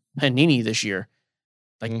sign a Panini this year,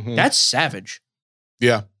 like that's savage.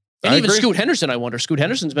 Yeah. And even Scoot Henderson, I wonder. Scoot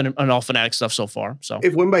Henderson's been on all Fanatic stuff so far. So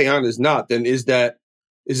if Wembanyama is not, then is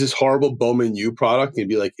this horrible Bowman U product going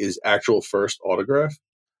to be like his actual first autograph?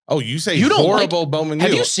 Oh, you say you horrible Bowman U.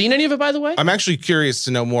 Have you seen any of it, by the way? I'm actually curious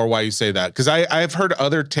to know more why you say that, because I've heard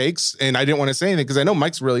other takes, and I didn't want to say anything because I know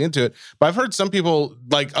Mike's really into it. But I've heard some people,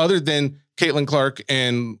 like other than Caitlin Clark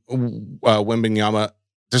and Wembanyama,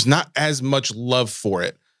 there's not as much love for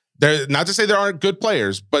it. There, not to say there aren't good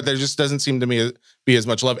players, but there just doesn't seem to me be as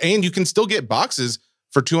much love. And you can still get boxes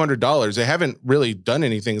for $200. They haven't really done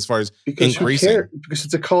anything as far as increasing. Because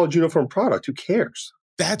it's a college uniform product. Who cares?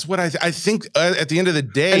 That's what I think. At the end of the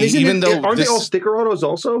day, aren't they all sticker autos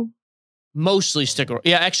also? Mostly sticker.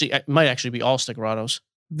 Yeah, actually, it might actually be all sticker autos.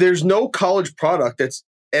 There's no college product that's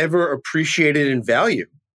ever appreciated in value.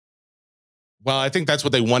 Well, I think that's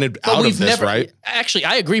what they wanted out of this, right? Actually,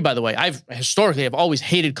 I agree, by the way. I've always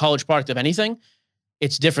hated college product of anything.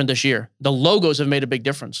 It's different this year. The logos have made a big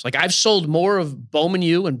difference. Like, I've sold more of Bowman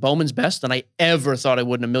U and Bowman's Best than I ever thought I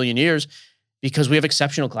would in a million years because we have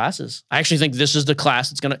exceptional classes. I actually think this is the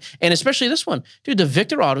class that's going to, and especially this one. Dude, the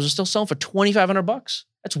Victor autos are still selling for $2,500.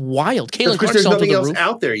 That's wild. Caitlin Clark there's nothing else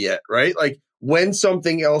out there yet, right? Like, when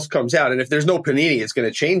something else comes out, and if there's no Panini, it's going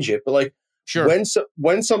to change it. But like, sure.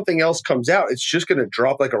 When something else comes out, it's just going to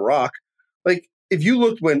drop like a rock. Like, if you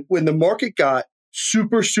looked when the market got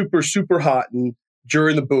super, super, super hot and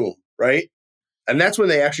during the boom, right? And that's when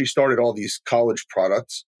they actually started all these college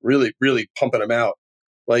products, really, really pumping them out.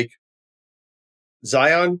 Like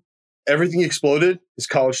Zion, everything exploded. His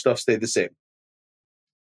college stuff stayed the same.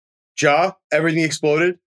 Ja, everything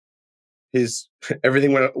exploded. His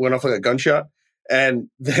everything went off like a gunshot. And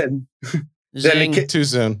then too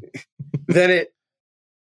soon. But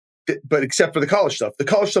except for the college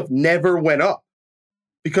stuff never went up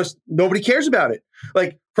because nobody cares about it.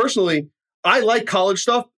 Like, personally, I like college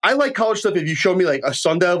stuff. I like college stuff if you show me like a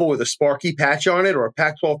Sun Devil with a Sparky patch on it or a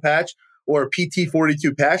Pac-12 patch or a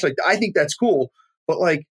PT42 patch. Like, I think that's cool. But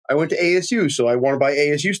like, I went to ASU, so I want to buy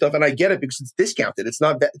ASU stuff, and I get it because it's discounted. It's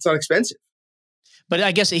not expensive. But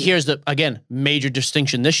I guess here's the, again, major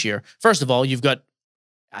distinction this year. First of all, you've got,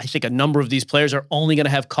 I think a number of these players are only going to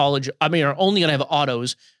have are only going to have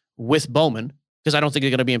autos with Bowman because I don't think they're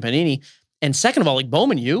going to be in Panini. And second of all, like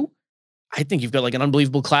Bowman U, I think you've got like an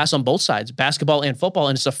unbelievable class on both sides, basketball and football,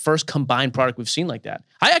 and it's the first combined product we've seen like that.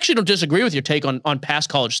 I actually don't disagree with your take on past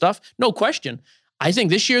college stuff. No question. I think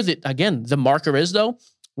this year that, again, the marker is, though,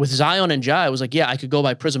 with Zion and Ja, I was like, yeah, I could go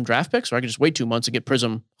buy Prism draft picks, or I could just wait 2 months and get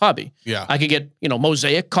Prism hobby. Yeah. I could get,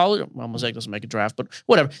 Mosaic college. Well, Mosaic doesn't make a draft, but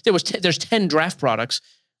whatever. There's 10 draft products.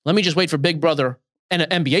 Let me just wait for Big Brother and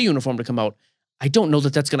an NBA uniform to come out. I don't know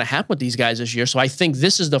that that's going to happen with these guys this year. So I think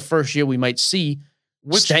this is the first year we might see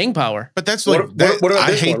staying power. But that's like, what about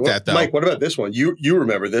I this hate one? that though. Mike, what about this one? You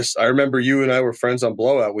remember this? I remember you and I were friends on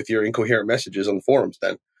Blowout with your incoherent messages on the forums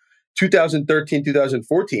then. 2013,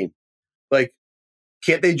 2014. Like,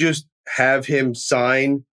 can't they just have him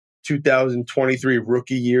sign 2023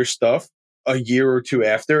 rookie year stuff a year or two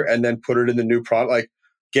after and then put it in the new product? Like,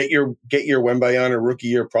 get your Wembanyama rookie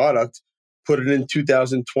year product, put it in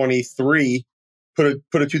 2023, put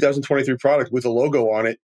a 2023 product with a logo on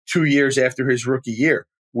it 2 years after his rookie year.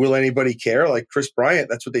 Will anybody care? Like Chris Bryant,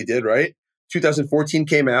 that's what they did, right? 2014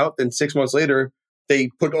 came out, then 6 months later, they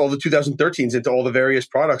put all the 2013s into all the various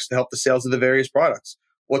products to help the sales of the various products.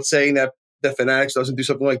 What's saying that the Fanatics doesn't do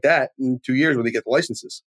something like that in 2 years when they get the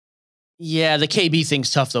licenses? Yeah, the KB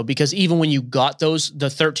thing's tough though, because even when you got the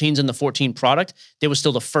 13s and the 14 product, there was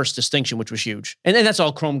still the first distinction, which was huge. And that's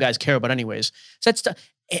all Chrome guys care about anyways. So that's,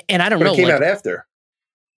 and I don't know. It came out after.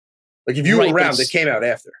 Like if you were around, it came out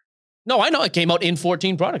after. No, I know it came out in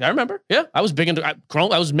 14 product. I remember. Yeah, I was big into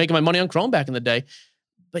Chrome. I was making my money on Chrome back in the day.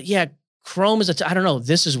 But yeah, Chrome is I don't know.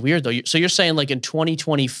 This is weird though. So you're saying like in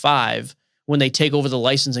 2025, when they take over the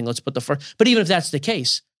licensing, let's put the first. But even if that's the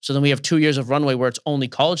case, so then we have 2 years of runway where it's only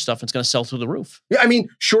college stuff and it's going to sell through the roof. Yeah, I mean,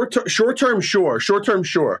 short term, sure. Short term,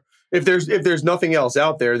 sure. If there's nothing else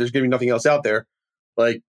out there, there's going to be nothing else out there.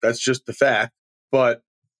 Like that's just the fact. But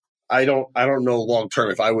I don't know long term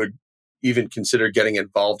if I would even consider getting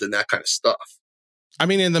involved in that kind of stuff. I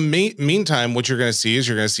mean, in the meantime, what you're going to see is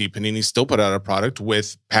Panini still put out a product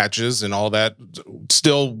with patches and all that,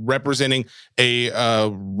 still representing a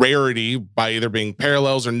rarity by either being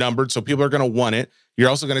parallels or numbered. So people are going to want it. You're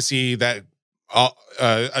also going to see that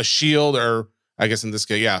a shield, or I guess in this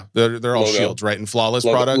case, yeah, they're all shields, right? And flawless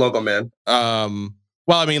product. Logo man.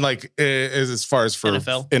 Well, I mean, like as far as for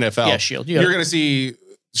NFL, yeah, shield. You're going to see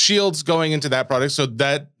shields going into that product. So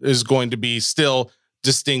that is going to be still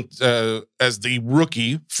distinct as the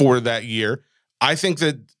rookie for that year. I think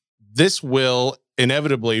that this will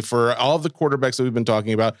inevitably, for all of the quarterbacks that we've been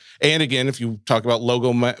talking about, and again, if you talk about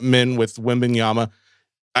logo men with Wembanyama,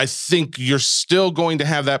 I think you're still going to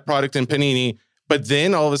have that product in Panini, but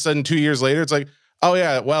then all of a sudden 2 years later, it's like, oh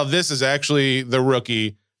yeah, well, this is actually the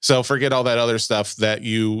rookie. So forget all that other stuff that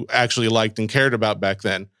you actually liked and cared about back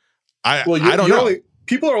then. I don't know.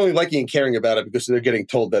 People are only liking and caring about it because they're getting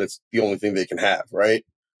told that it's the only thing they can have, right?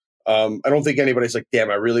 I don't think anybody's like, damn,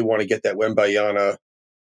 I really want to get that Wembanyama,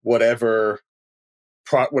 whatever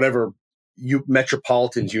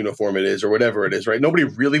Metropolitan's uniform it is or whatever it is, right? Nobody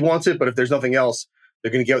really wants it, but if there's nothing else,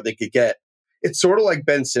 they're going to get what they could get. It's sort of like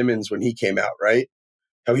Ben Simmons when he came out, right?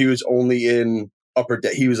 How he was only in upper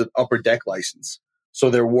deck. He was an upper deck license, so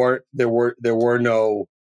there were no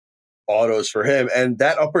autos for him, and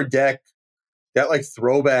that upper deck. That like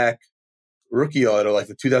throwback rookie auto, like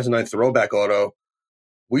the 2009 throwback auto,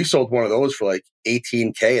 we sold one of those for like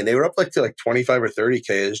 $18K, and they were up like to like 25 or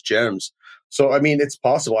 30K as gems. So I mean, it's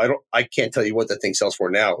possible. I can't tell you what that thing sells for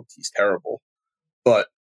now. He's terrible, but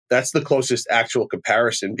that's the closest actual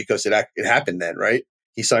comparison because it happened then, right?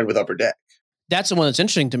 He signed with Upper Deck. That's the one that's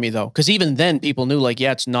interesting to me though, because even then people knew like,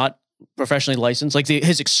 yeah, it's not professionally licensed. Like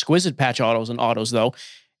his exquisite patch autos though,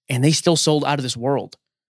 and they still sold out of this world.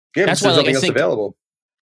 Yeah, that's why there's nothing else available.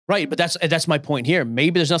 Right, but that's my point here.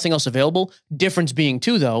 Maybe there's nothing else available. Difference being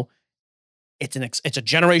too, though, it's a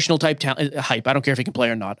generational type talent hype. I don't care if he can play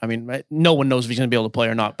or not. I mean, no one knows if he's going to be able to play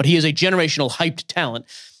or not. But he is a generational hyped talent.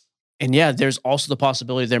 And yeah, there's also the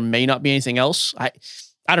possibility there may not be anything else. I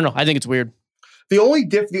don't know. I think it's weird. The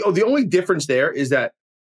only difference there is that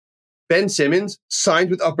Ben Simmons signed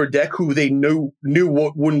with Upper Deck, who they knew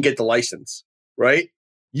wouldn't get the license, right?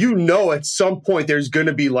 You know, at some point there's going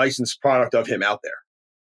to be licensed product of him out there.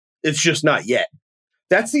 It's just not yet.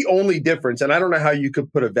 That's the only difference. And I don't know how you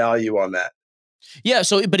could put a value on that. Yeah.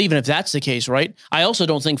 So, but even if that's the case, right? I also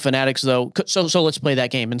don't think Fanatics though. So let's play that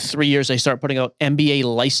game. In 3 years, they start putting out NBA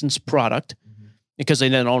licensed product because they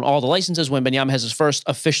then own all the licenses. When Wembanyama has his first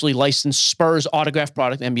officially licensed Spurs autograph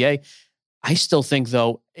product, NBA. I still think,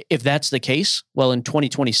 though, if that's the case, well, in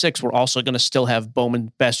 2026, we're also going to still have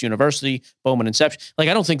Bowman Best University, Bowman Inception. Like,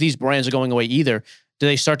 I don't think these brands are going away either. Do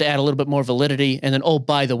they start to add a little bit more validity? And then, oh,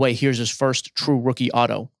 by the way, here's his first true rookie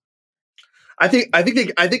auto. I think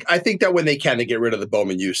that when they can, they get rid of the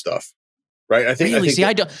Bowman U stuff, right? I think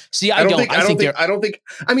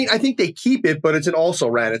they keep it, but it's an also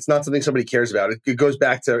ran. It's not something somebody cares about. It goes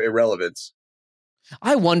back to irrelevance.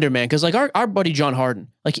 I wonder, man, because like our buddy John Harden,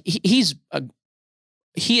 like he is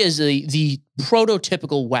the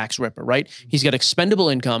prototypical wax ripper, right? He's got expendable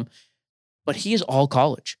income, but he is all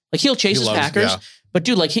college. Like he'll chase his Packers, but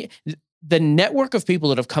dude, like the network of people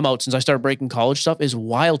that have come out since I started breaking college stuff is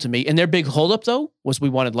wild to me. And their big holdup, though, was we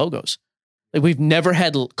wanted logos. Like, we've never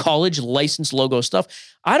had college licensed logo stuff.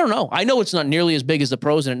 I don't know. I know it's not nearly as big as the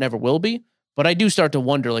pros, and it never will be. But I do start to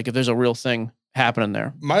wonder, like, if there's a real thing happening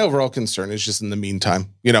there. My overall concern is just in the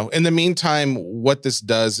meantime. In the meantime, what this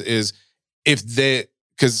does is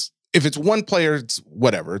because if it's one player, it's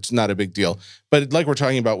whatever. It's not a big deal. But like we're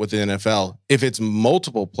talking about with the NFL, if it's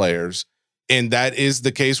multiple players, and that is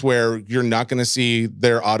the case where you're not going to see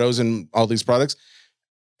their autos and all these products,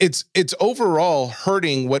 it's overall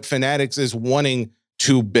hurting what Fanatics is wanting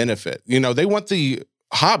to benefit. They want the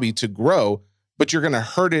hobby to grow, but you're going to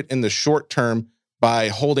hurt it in the short term by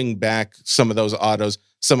holding back some of those autos,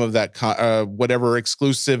 some of that whatever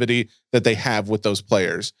exclusivity that they have with those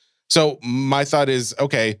players. So my thought is,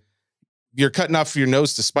 okay, you're cutting off your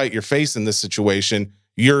nose to spite your face in this situation.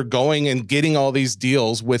 You're going and getting all these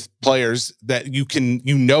deals with players that you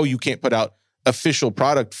can't put out official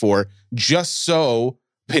product for, just so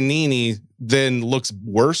Panini then looks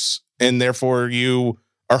worse, and therefore you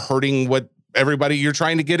are hurting what everybody you're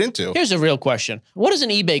trying to get into. Here's a real question. What does an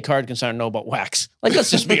eBay card consignor know about wax? Like,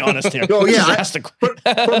 let's just be honest here. Oh, yeah.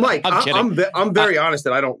 But Mike, I'm I'm very honest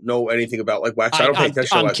that I don't know anything about like wax. I don't pay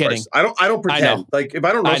attention to wax prices. I don't pretend. Like, if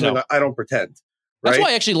I don't know something, I don't pretend. Right? That's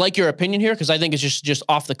why I actually like your opinion here, because I think it's just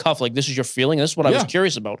off the cuff. Like, this is your feeling. This is what I was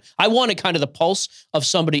curious about. I wanted kind of the pulse of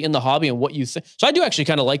somebody in the hobby and what you think. So I do actually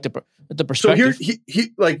kind of like the perspective. So here,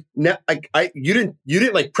 you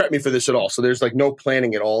didn't like prep me for this at all. So there's like no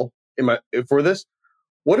planning at all for this.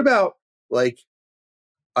 What about, like,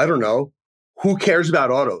 I don't know, who cares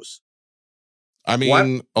about autos? I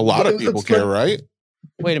mean, a lot of people care, right?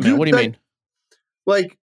 Wait a minute. What do you mean?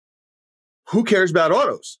 Like, who cares about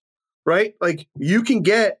autos? Right? Like, you can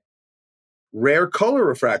get rare color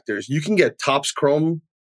refractors. You can get Topps Chrome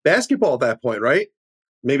basketball at that point, right?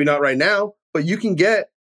 Maybe not right now, but you can get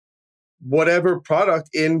whatever product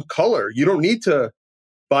in color. You don't need to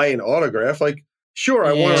buy an autograph. Like, sure,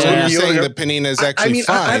 I want to. So you're saying that Panini is actually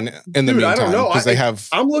fine in the meantime? I don't know, because they have.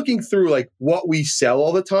 I'm looking through like what we sell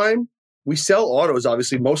all the time. We sell autos,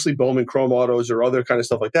 obviously, mostly Bowman Chrome autos or other kind of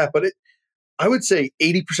stuff like that. But I would say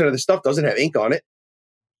 80% of the stuff doesn't have ink on it.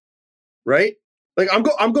 Right? Like, I'm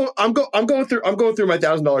going through my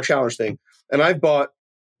 $1,000 challenge thing, and I've bought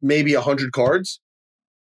maybe 100 cards,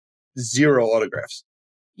 0 autographs.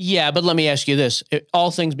 Yeah, but let me ask you this: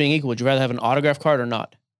 all things being equal, would you rather have an autograph card or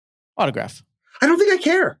not? Autograph. I don't think I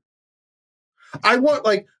care. I want,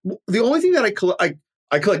 like, the only thing that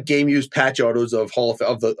I collect game used patch autos of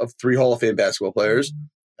 3 Hall of Fame basketball players,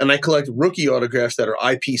 and I collect rookie autographs that are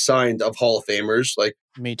IP signed of Hall of Famers. Like,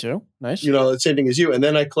 me too. Nice. The same thing as you. And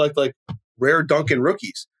then I collect like rare Duncan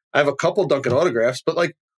rookies. I have a couple Duncan autographs, but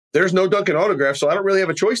like, there's no Duncan autograph, so I don't really have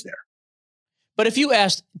a choice there. But if you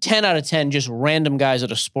asked 10 out of 10 just random guys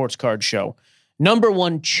at a sports card show, number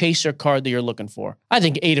one chaser card that you're looking for, I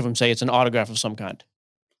think 8 of them say it's an autograph of some kind.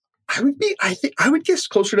 I would guess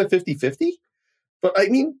closer to 50-50. But I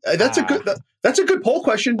mean, that's a good poll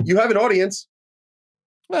question. You have an audience.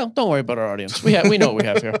 Well, don't worry about our audience. We know what we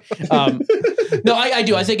have here. No, I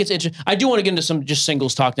do. I think it's interesting. I do want to get into some just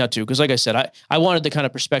singles talk now too, because like I said, I wanted the kind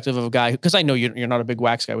of perspective of a guy, because I know you're not a big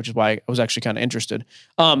wax guy, which is why I was actually kind of interested.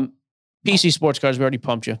 PC Sportscards, we already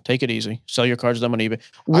pumped you. Take it easy. Sell your cards, them on eBay.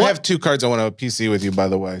 I have 2 cards I want to PC with you, by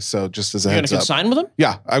the way. So just as a heads up. You're going to consign with them?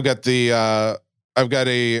 Yeah, I've got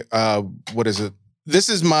a what is it? This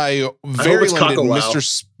is my very limited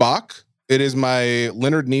Mr. Spock. It is my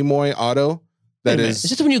Leonard Nimoy auto. Is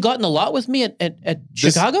this the one you got in the lot with me at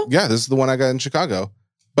Chicago? Yeah, this is the one I got in Chicago.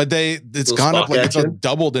 But it's gone up, like, it's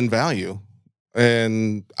doubled in value.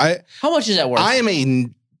 And how much is that worth? I am a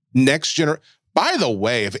next generation. By the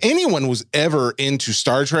way, if anyone was ever into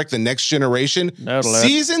Star Trek: The Next Generation,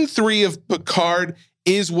 season 3 of Picard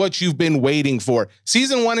is what you've been waiting for.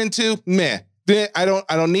 Season 1 and 2, meh. I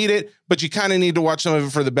don't need it, but you kind of need to watch some of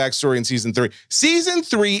it for the backstory in season 3. Season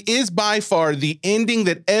 3 is by far the ending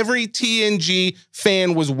that every TNG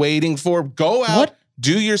fan was waiting for. Go out,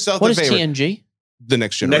 do yourself a favor. What is TNG? The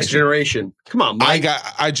Next Generation. Next Generation. Come on, Mike.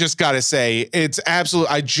 I just gotta say, it's absolute.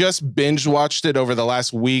 I just binge watched it over the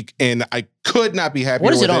last week, and I could not be happier.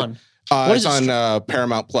 What is with it on? It's on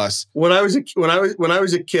Paramount Plus. When I was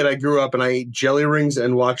a kid, I grew up and I ate jelly rings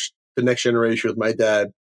and watched The Next Generation with my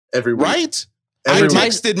dad every week. Right. I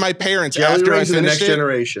texted my parents after I finished The Next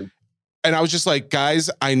Generation. And I was just like, guys,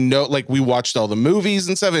 I know, like, we watched all the movies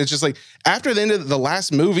and stuff. And it's just like, after the end of the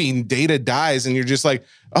last movie, Data dies. And you're just like,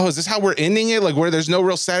 oh, is this how we're ending it? Like, where there's no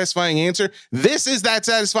real satisfying answer. This is that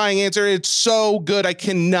satisfying answer. It's so good. I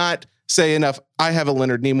cannot say enough. I have a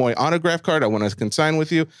Leonard Nimoy autograph card I want to consign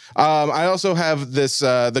with you. I also have this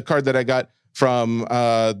the card that I got from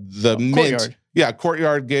the Mint. Courtyard. Yeah,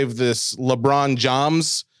 Courtyard gave this LeBron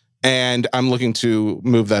Jams, and I'm looking to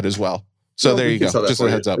move that as well. So there you go. Just a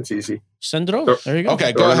heads up. It's easy. Send it over. There you go.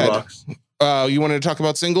 Okay, go ahead. You wanted to talk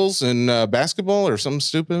about singles and basketball or something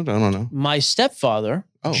stupid? I don't know. My stepfather,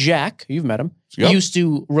 Jack, you've met him, Yep. used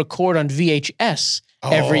to record on VHS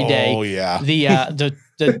every day. Oh yeah.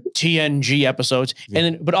 The TNG episodes, and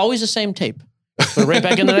then but always the same tape. Put it right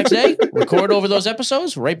back in the next day. Record over those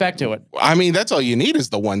episodes. Right back to it. I mean, that's all you need is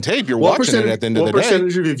the one tape. You're watching it at the end of the day. What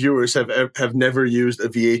percentage of your viewers have never used a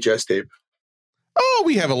VHS tape? Oh,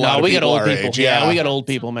 we have a lot of we people got old our people. age. Yeah, we got old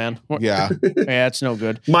people, man. Yeah. Yeah, it's no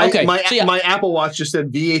good. My Apple Watch just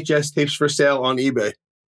said VHS tapes for sale on eBay.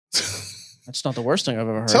 That's not the worst thing I've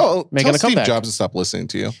ever heard. Tell Making a Steve comeback. Jobs to stop listening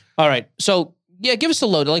to you. All right. So, yeah, give us the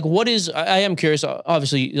load. Like, what is, I am curious,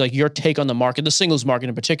 obviously, like your take on the market, the singles market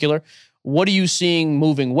in particular. What are you seeing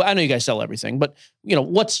moving? Well, I know you guys sell everything, but, you know,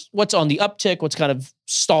 what's on the uptick? What's kind of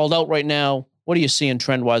stalled out right now? What are you seeing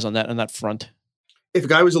trend-wise on that front? If a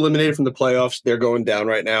guy was eliminated from the playoffs, they're going down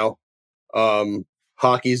right now.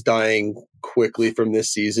 Hockey's dying quickly from this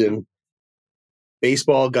season.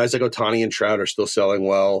 Baseball, guys like Ohtani and Trout are still selling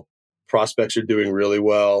well. Prospects are doing really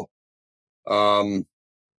well. I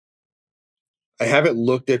haven't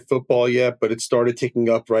looked at football yet, but it started ticking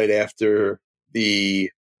up right after the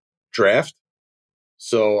draft.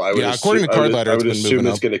 So I would according to Card Ladder, I would it's been assume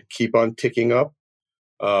moving it's up. going to keep on ticking up.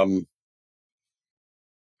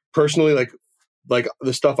 Personally, like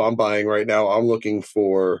the stuff I'm buying right now, I'm looking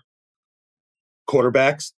for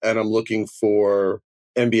quarterbacks and I'm looking for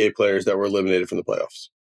NBA players that were eliminated from the playoffs.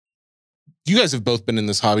 You guys have both been in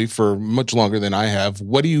this hobby for much longer than I have.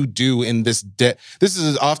 What do you do in this dead? This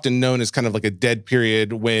is often known as kind of like a dead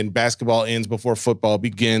period when basketball ends before football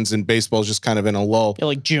begins and baseball is just kind of in a lull. Yeah,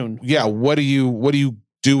 like June. Yeah. What are you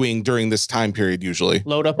doing during this time period usually?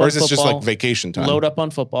 Load up or on is this football. just like vacation time? Load up on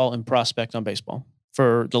football and prospect on baseball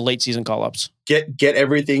for the late season call-ups. Get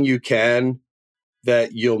everything you can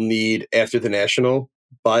that you'll need after the National.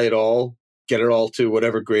 Buy it all. Get it all to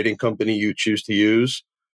whatever grading company you choose to use.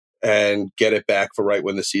 And get it back for right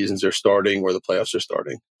when the seasons are starting or the playoffs are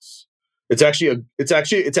starting. It's actually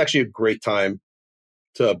a great time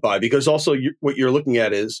to buy because also what you're looking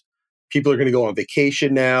at is people are going to go on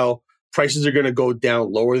vacation now. Prices are going to go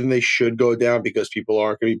down lower than they should go down because people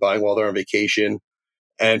aren't going to be buying while they're on vacation,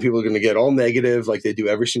 and people are going to get all negative like they do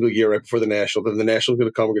every single year right before the National. Then the National is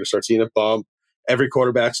going to come. We're going to start seeing a bump. Every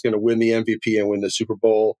quarterback's going to win the MVP and win the Super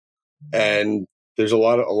Bowl, and there's a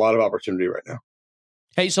lot of opportunity right now.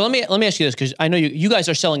 Hey, so let me ask you this because I know you guys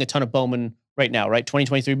are selling a ton of Bowman right now, right?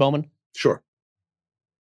 2023 Bowman? Sure.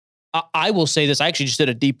 I will say this. I actually just did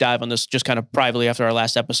a deep dive on this just kind of privately after our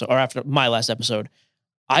last episode or after my last episode.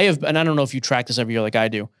 And I don't know if you track this every year like I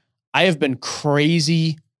do. I have been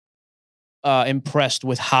crazy impressed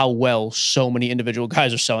with how well so many individual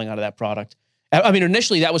guys are selling out of that product. I mean,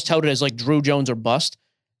 initially that was touted as like Drew Jones or bust.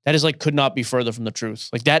 That is like could not be further from the truth.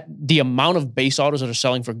 Like the amount of base autos that are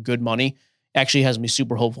selling for good money actually has me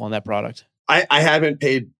super hopeful on that product. I haven't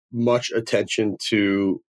paid much attention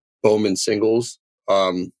to Bowman singles.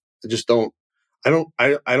 I just don't. I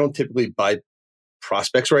don't typically buy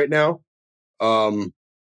prospects right now.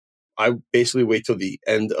 I basically wait till the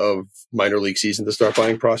end of minor league season to start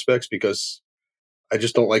buying prospects because I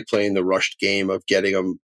just don't like playing the rushed game of getting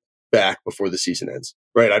them back before the season ends.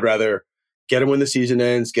 Right? I'd rather get them when the season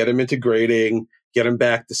ends, get them into grading, get them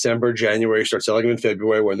back December, January, start selling them in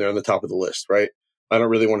February when they're on the top of the list, right? I don't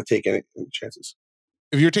really want to take any chances.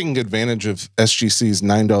 If you're taking advantage of SGC's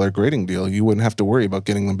 $9 grading deal, you wouldn't have to worry about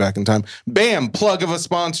getting them back in time. Bam! Plug of a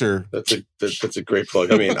sponsor. That's a great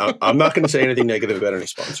plug. I mean, I'm not going to say anything negative about any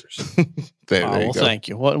sponsors. there you go. Thank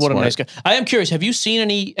you. What a nice guy. I am curious. Have you seen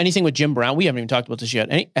anything with Jim Brown? We haven't even talked about this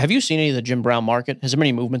yet. Have you seen any of the Jim Brown market? Has there been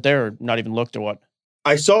any movement there or not even looked or what?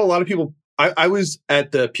 I saw a lot of people. I was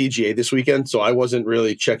at the PGA this weekend, so I wasn't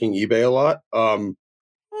really checking eBay a lot.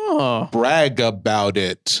 Brag about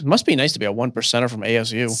it. Must be nice to be a 1%er from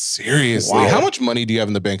ASU. Seriously. Wow. How much money do you have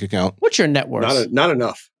in the bank account? What's your net worth? Not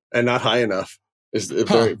enough and not high enough. Is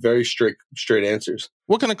very, very straight answers.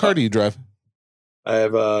 What kind of car do you drive? I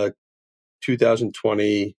have a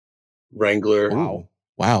 2020 Wrangler.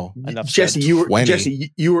 Wow. Jesse,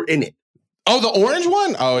 you were in it. Oh, the orange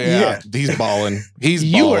one? Oh, yeah. He's balling.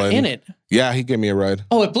 You were in it. Yeah, he gave me a ride.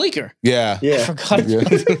 Oh, at Bleecker. Yeah. I forgot. Yeah.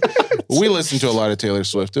 We listened to a lot of Taylor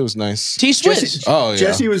Swift. It was nice. T-Swiss. Oh, yeah.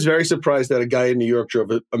 Jesse was very surprised that a guy in New York drove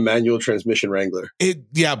a manual transmission Wrangler.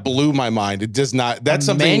 It blew my mind. It does not. That's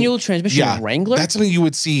something. Manual transmission Wrangler? That's something you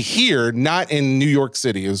would see here, not in New York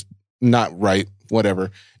City. It was not right.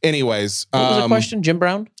 Whatever. Anyways, what was the question? Jim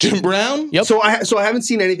Brown? Jim Brown? Yep. So I haven't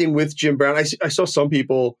seen anything with Jim Brown. I saw some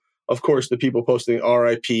people, of course, the people posting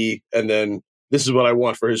RIP, and then this is what I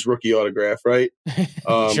want for his rookie autograph, right?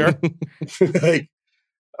 Sure. Like,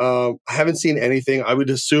 I haven't seen anything. I would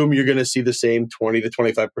assume you're going to see the same 20 to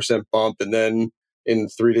 25% bump, and then in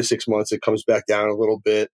 3 to 6 months, it comes back down a little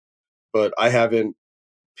bit. But I haven't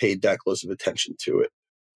paid that close of attention to it.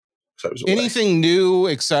 Anything new,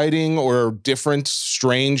 exciting, or different,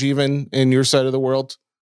 strange even in your side of the world?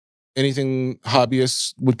 Anything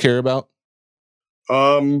hobbyists would care about?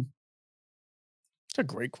 That's a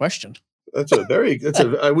great question.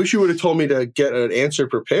 I wish you would have told me to get an answer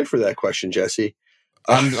prepared for that question, Jesse.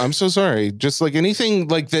 I'm so sorry. Just like anything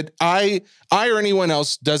like that I or anyone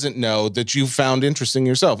else doesn't know that you found interesting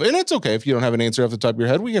yourself. And it's okay if you don't have an answer off the top of your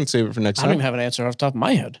head. We can save it for next time. I don't even have an answer off the top of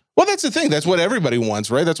my head. Well, that's the thing. That's what everybody wants,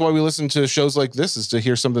 right? That's why we listen to shows like this, is to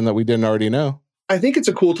hear something that we didn't already know. I think it's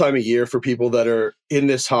a cool time of year for people that are in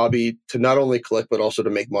this hobby to not only collect, but also to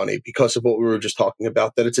make money because of what we were just talking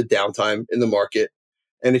about, that it's a downtime in the market.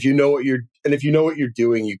 And if you know what you're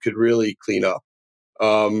doing, you could really clean up.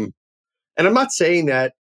 And I'm not saying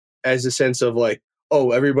that as a sense of like,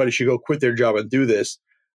 oh, everybody should go quit their job and do this.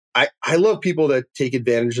 I love people that take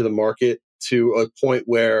advantage of the market to a point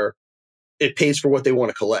where it pays for what they want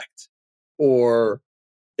to collect, or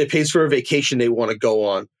it pays for a vacation they want to go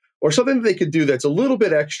on, or something that they could do that's a little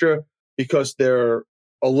bit extra because they're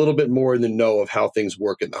a little bit more in the know of how things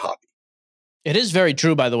work in the hobby. It is very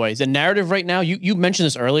true, by the way. The narrative right now, you mentioned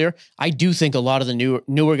this earlier. I do think a lot of the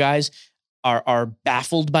newer guys are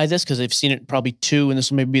baffled by this because they've seen it probably 2, and this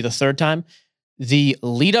will maybe be the 3rd time. The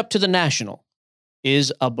lead up to the National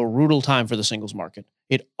is a brutal time for the singles market.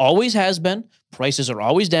 It always has been. Prices are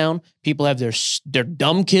always down. People have their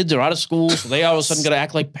dumb kids are out of school, so they all of a sudden got to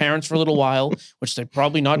act like parents for a little while, which they're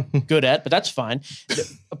probably not good at, but that's fine.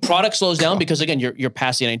 The product slows down because, again, you're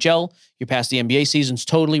past the NHL, you're past the NBA seasons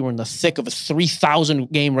totally. We're in the thick of a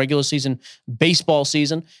 3,000 game regular season baseball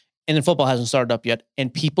season. And then football hasn't started up yet,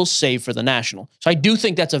 and people save for the National. So I do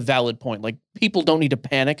think that's a valid point. Like, people don't need to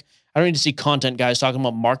panic. I don't need to see content guys talking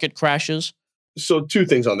about market crashes. So 2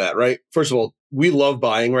 things on that, right? First of all, we love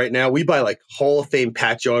buying right now. We buy like Hall of Fame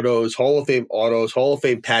patch autos, Hall of Fame autos, Hall of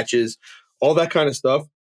Fame patches, all that kind of stuff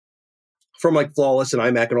from like Flawless and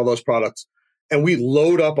iMac and all those products. And we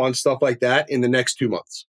load up on stuff like that in the next 2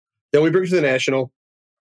 months. Then we bring it to the National,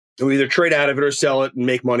 and we either trade out of it or sell it and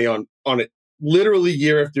make money on it. Literally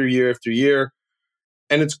year after year after year.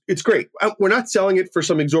 And it's great. We're not selling it for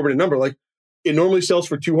some exorbitant number. Like, it normally sells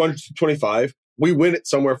for 200 to 225. We win it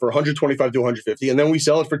somewhere for 125 to 150, and then we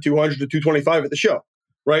sell it for 200 to 225 at the show,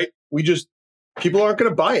 right? People aren't going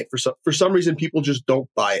to buy it for some reason. People just don't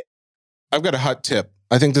buy it. I've got a hot tip.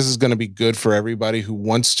 I think this is going to be good for everybody who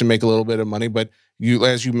wants to make a little bit of money, but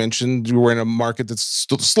as you mentioned, we're in a market that's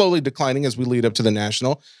slowly declining as we lead up to the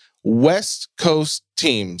National. West Coast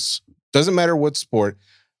teams, doesn't matter what sport.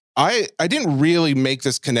 I didn't really make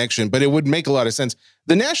this connection, but it would make a lot of sense.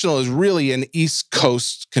 The National is really an East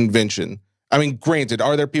Coast convention. I mean, granted,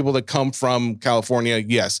 are there people that come from California?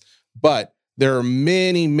 Yes. But there are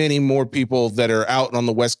many, many more people that are out on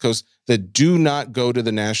the West Coast that do not go to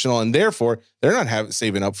the National, and therefore they're not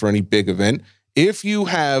saving up for any big event. If you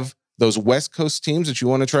have those West Coast teams that you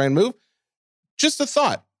want to try and move, just a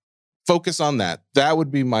thought. Focus on that. That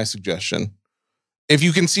would be my suggestion. If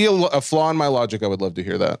you can see a flaw in my logic, I would love to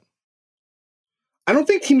hear that. I don't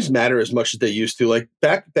think teams matter as much as they used to. Like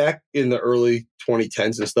back in the early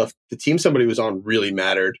 2010s and stuff, the team somebody was on really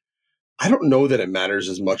mattered. I don't know that it matters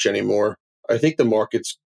as much anymore. I think the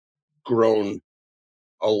market's grown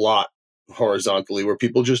a lot horizontally where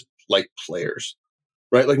people just like players,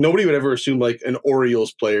 right? Like, nobody would ever assume like an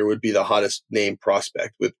Orioles player would be the hottest name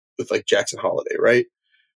prospect with like Jackson Holiday, right?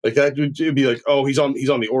 Like, that would be like, oh, he's on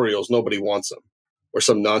the Orioles, nobody wants him, or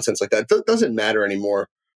some nonsense like that. It doesn't matter anymore.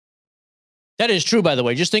 That is true, by the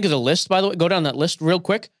way. Just think of the list, by the way. Go down that list real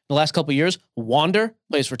quick. The last couple of years, Wander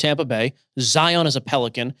plays for Tampa Bay. Zion is a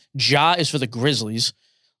Pelican. Ja is for the Grizzlies.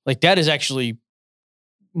 Like, that is actually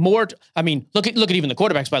more. I mean, look at even the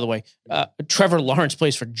quarterbacks, by the way. Trevor Lawrence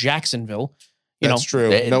plays for Jacksonville. That's true.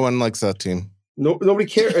 No one likes that team. No, nobody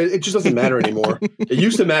cares. It just doesn't matter anymore. It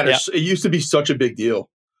used to matter. Yeah. It used to be such a big deal.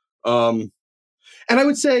 And I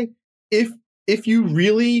would say if you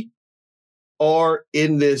really are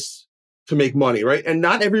in this to make money, right? And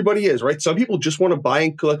not everybody is, right? Some people just want to buy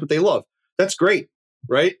and collect what they love. That's great,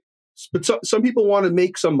 right? But some people want to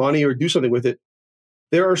make some money or do something with it.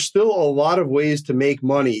 There are still a lot of ways to make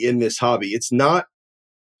money in this hobby. It's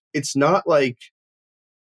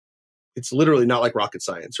literally not like rocket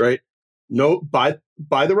science, right? No, buy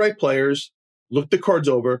the right players. Look the cards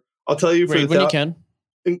over. I'll tell you Grade when you can.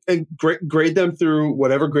 And grade them through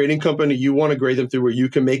whatever grading company you want to grade them through, where you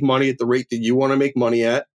can make money at the rate that you want to make money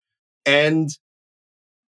at, and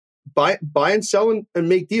buy and sell and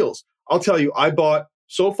make deals. I'll tell you, I bought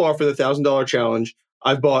so far for the $1,000 challenge,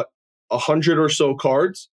 I've bought 100 or so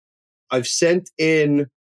cards. I've sent in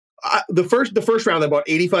the first round. I bought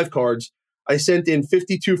 85 cards. I sent in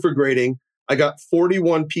 52 for grading. I got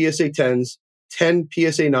 41 PSA 10s, 10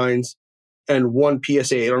 PSA 9s, and 1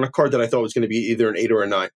 PSA 8 on a card that I thought was going to be either an 8 or a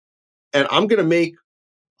 9. And I'll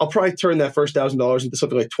probably turn that first $1,000 into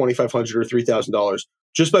something like $2,500 or $3,000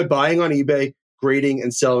 just by buying on eBay, grading,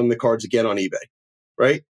 and selling the cards again on eBay,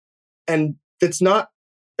 right? And it's not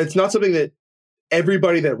something that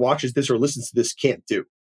everybody that watches this or listens to this can't do.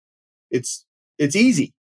 It's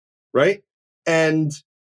easy, right? And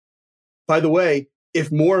by the way, if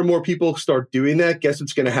more and more people start doing that, guess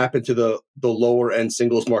what's going to happen to the lower end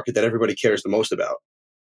singles market that everybody cares the most about?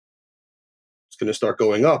 It's going to start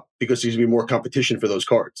going up because there's going to be more competition for those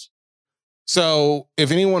cards. So if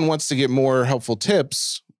anyone wants to get more helpful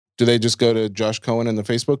tips, do they just go to Josh Cohen in the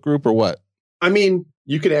Facebook group or what? I mean,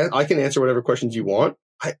 I can answer whatever questions you want.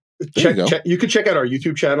 You could check out our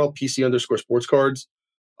YouTube channel, PC_Sportscards.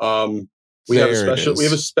 We have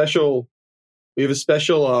a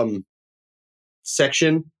special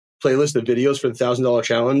section playlist of videos for the $1,000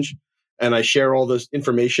 challenge, and I share all this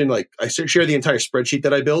information. Like I share the entire spreadsheet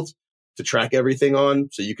that I built to track everything on,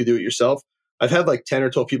 so you could do it yourself. I've had like 10 or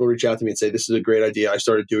 12 people reach out to me and say, "This is a great idea. I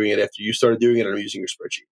started doing it after you started doing it, and I'm using your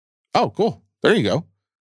spreadsheet." Oh, cool. There you go.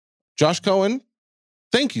 Josh Cohen,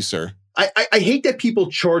 thank you, sir. I hate that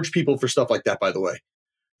people charge people for stuff like that, by the way.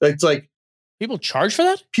 It's like people charge for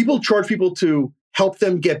that? People charge people to help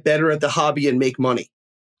them get better at the hobby and make money.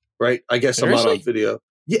 Right? I guess Seriously? I'm not on video.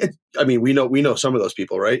 Yeah, I mean, we know some of those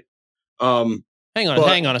people, right? Hang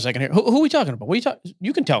on a second here. Who are we talking about?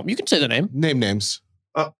 You can tell them. You can say the name. Name names.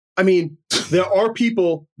 I mean, there are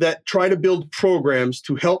people that try to build programs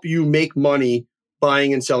to help you make money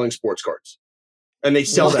buying and selling sports cards, and they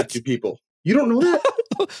sell that to people. You don't know that?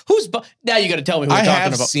 Now you got to tell me who we're talking about. I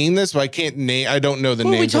have seen this, but I can't name. I don't know the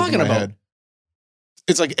names. Who are we talking about? Head.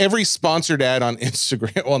 It's like every sponsored ad on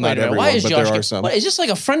Instagram. Well, not everyone, but there are some. Is this like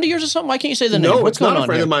a friend of yours or something? Why can't you say the name? No, What's it's not going a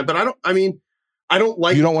friend on of mine. But I don't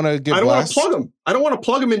like. You don't want to give. I don't want to plug him. I don't want to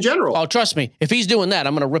plug him in general. Oh, trust me. If he's doing that,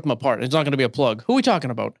 I'm going to rip him apart. It's not going to be a plug. Who are we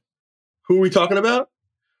talking about? Who are we talking about?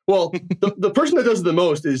 Well, the person that does it the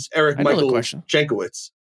most is Eric Michael Jenkowitz.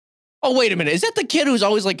 Oh, wait a minute. Is that the kid who's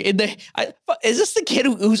always like is this the kid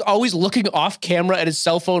who's always looking off camera at his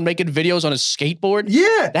cell phone, making videos on his skateboard?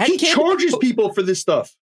 Yeah, he charges people for this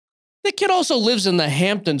stuff. The kid also lives in the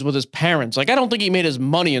Hamptons with his parents. Like, I don't think he made his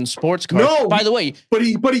money in sports cards. No, by the way. But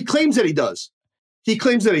he claims that he does. He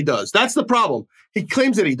claims that he does. That's the problem. He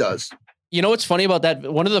claims that he does. You know what's funny about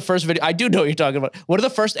that? One of the first videos, I do know what you're talking about. One of the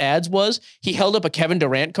first ads was he held up a Kevin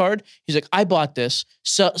Durant card. He's like, I bought this,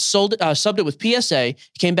 sold it, subbed it with PSA.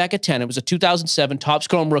 He came back at 10. It was a 2007 Topps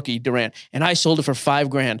Chrome rookie Durant, and I sold it for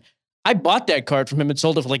 $5,000. I bought that card from him and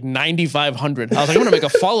sold it for like $9,500. I was like, I'm going to make a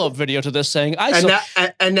follow-up video to this saying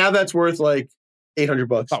and now that's worth like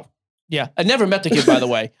 $800. Oh, yeah. I never met the kid, by the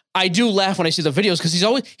way. I do laugh when I see the videos because he's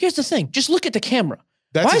always, here's the thing, just look at the camera.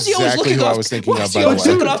 That's why is he always looking off? I was thinking of, by the way.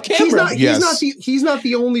 Looking off camera? He's not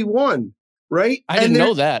the only one, right? I didn't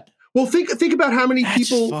know that. Well, think about how many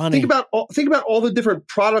people. Funny. Think about all the different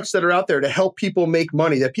products that are out there to help people make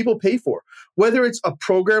money that people pay for. Whether it's a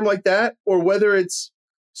program like that or whether it's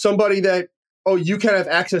somebody that you can have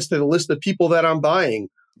access to the list of people that I'm buying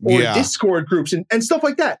or Discord groups and stuff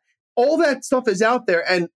like that. All that stuff is out there,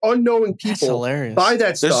 and unknowing people buy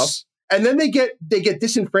that stuff, and then they get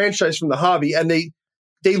disenfranchised from the hobby, and they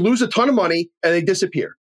lose a ton of money and they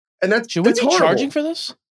disappear. And that's Should we be horrible. Charging for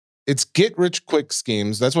this? It's get rich quick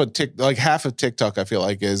schemes. That's what like half of TikTok I feel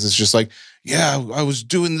like is. It's just like, yeah, I was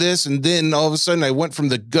doing this and then all of a sudden I went from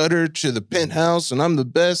the gutter to the penthouse and I'm the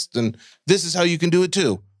best and this is how you can do it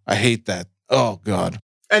too. I hate that. Oh God.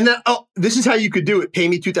 And this is how you could do it. Pay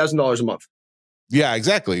me $2,000 a month. Yeah,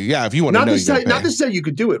 exactly. Yeah, if you want to know, not this is how you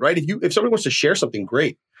could do it, right? If somebody wants to share something,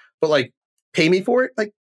 great. But like, pay me for it,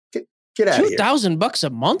 like. Get out of here. $2,000 a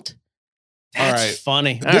month? That's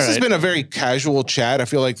funny. This has been a very casual chat. I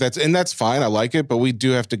feel like that's fine. I like it, but we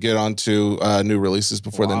do have to get on to new releases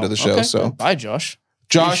before the end of the show. Okay. So bye, Josh.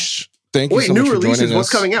 Josh, thank you so much for joining us. New releases. What's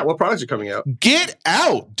coming out? What products are coming out? Get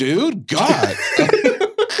out, dude. God.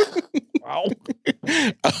 Wow.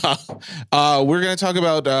 We're going to talk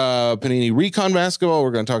about Panini Recon Basketball.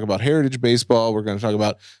 We're going to talk about Heritage Baseball. We're going to talk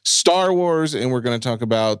about Star Wars, and we're going to talk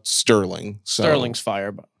about Sterling. Sterling's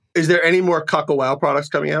fire. Is there any more Coco Wow products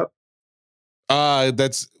coming out?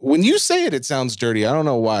 That's when you say it, it sounds dirty. I don't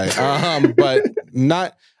know why. But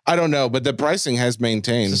not. I don't know, but the pricing has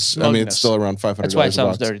maintained. I mean, it's still around $500. That's why it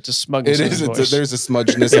sounds dirty. It's a smugness. It is. There's a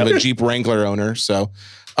smudgeness of a Jeep Wrangler owner. So,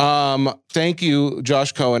 thank you,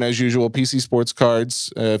 Josh Cohen, as usual. PC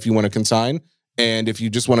Sportscards, if you want to consign, and if you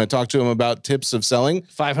just want to talk to him about tips of selling,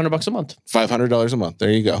 $500 a month. $500 a month. There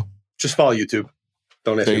you go. Just follow YouTube.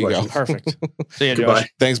 Don't ask me questions. Perfect. See you, Goodbye.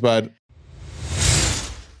 Josh. Thanks, bud.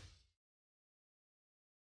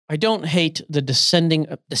 I don't hate the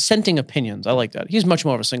dissenting opinions. I like that. He's much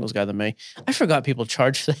more of a singles guy than me. I forgot people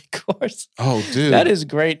charge for that course. Oh, dude, that is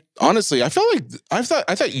great. Honestly, I felt like I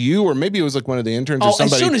thought you, or maybe it was like one of the interns or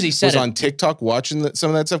somebody, as soon as he said was it, on TikTok watching some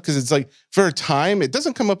of that stuff, because it's like for a time it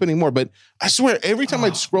doesn't come up anymore. But I swear, every time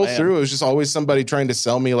I'd scroll through, it was just always somebody trying to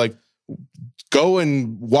sell me like, go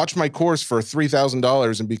and watch my course for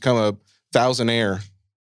 $3,000 and become a thousandaire.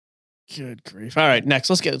 Good grief. All right, next.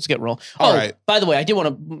 Let's get rolling. All right. By the way, I did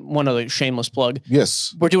want one other shameless plug.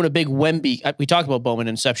 Yes. We're doing a big Wemby. We talked about Bowman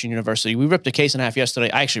Inception University. We ripped a case and a half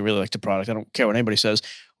yesterday. I actually really like the product. I don't care what anybody says.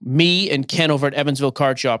 Me and Ken over at Evansville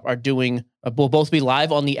Card Shop are doing, we'll both be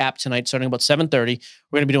live on the app tonight starting about 7:30.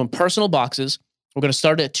 We're going to be doing personal boxes. We're going to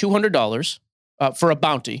start at $200 for a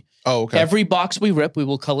bounty. Oh, okay. Every box we rip, we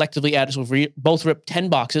will collectively add. So we'll both rip 10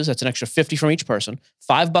 boxes. That's an extra 50 from each person.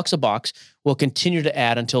 $5 a box. We'll continue to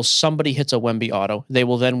add until somebody hits a Wemby auto. They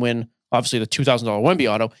will then win, obviously, the $2,000 Wemby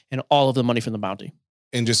auto and all of the money from the bounty.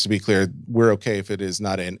 And just to be clear, we're okay if it is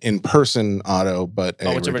not an in-person auto, but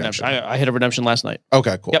it's a redemption. I hit a redemption last night.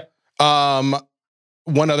 Okay, cool. Yep.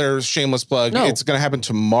 One other shameless plug. No. It's going to happen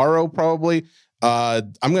tomorrow, probably.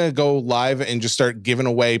 I'm going to go live and just start giving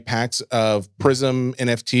away packs of Prism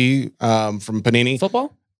NFT from Panini.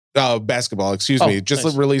 Football? Basketball, excuse me. Just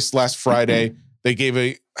nice. released last Friday. I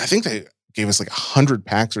think they gave us like 100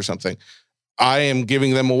 packs or something. I am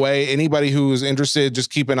giving them away. Anybody who's interested, just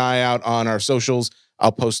keep an eye out on our socials.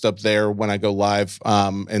 I'll post up there when I go live,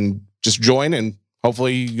 and just join, and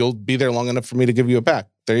hopefully you'll be there long enough for me to give you a pack.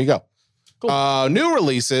 There you go. Cool. New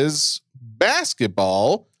releases,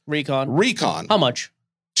 basketball. Recon. How much?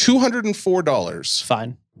 $204.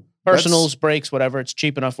 Fine. Personals, breaks, whatever. It's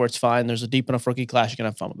cheap enough where it's fine. There's a deep enough rookie class. You can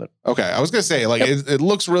have fun with it. Okay. I was going to say, like, it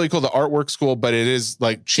looks really cool. The artwork's cool, but it is,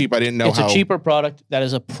 like, cheap. I didn't know how. It's a cheaper product that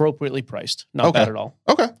is appropriately priced. Not bad at all.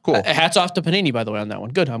 Okay, cool. Hats off to Panini, by the way, on that one.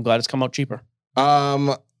 Good. I'm glad it's come out cheaper.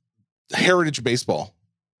 Heritage Baseball.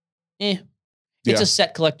 It's a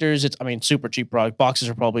set collector's. Super cheap product. Boxes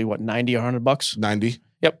are probably, what, 90 or $100? 90.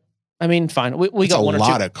 Yep. I mean, fine. We got one or two. A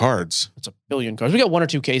lot of cards. It's a billion cards. We got 1 or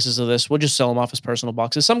 2 cases of this. We'll just sell them off as personal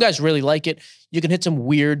boxes. Some guys really like it. You can hit some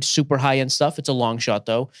weird, super high-end stuff. It's a long shot,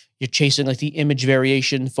 though. You're chasing like the image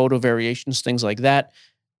variation, photo variations, things like that.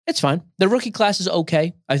 It's fine. The rookie class is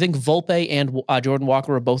okay. I think Volpe and Jordan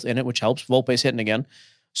Walker are both in it, which helps. Volpe's hitting again.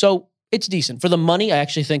 So it's decent. For the money, I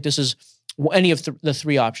actually think this is any of the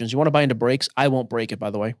 3 options. You want to buy into breaks? I won't break it, by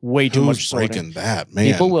the way. Way too much sorting. Breaking that,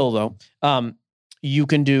 man? People will, though. You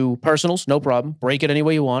can do personals, no problem. Break it any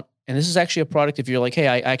way you want. And this is actually a product, if you're like, hey,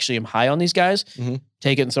 I actually am high on these guys,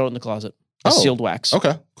 take it and throw it in the closet. It's sealed wax.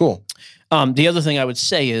 Okay, cool. The other thing I would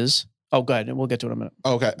say is, go ahead, and we'll get to it in a minute.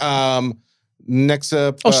 Okay. Next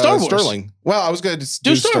up, Star Wars. Sterling. Well, I was going to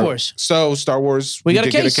do Star Wars. So Star Wars, we got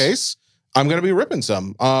did get a case. I'm going to be ripping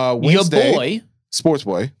some. Wednesday, your boy. Sports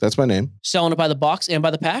Boy, that's my name. Selling it by the box and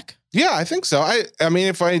by the pack? Yeah, I think so. I mean,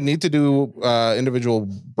 if I need to do individual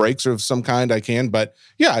breaks of some kind, I can. But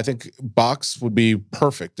yeah, I think box would be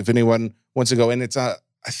perfect if anyone wants to go in. It's I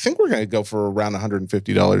think we're going to go for around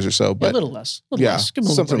 $150 or so. But a little less.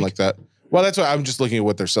 Something like that. Well, that's what I'm just looking at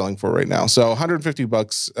what they're selling for right now. So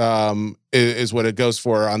 $150 is what it goes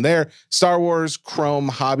for on there. Star Wars Chrome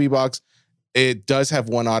Hobby Box. It does have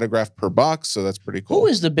 1 autograph per box, so that's pretty cool. Who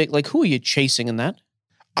is the big, who are you chasing in that?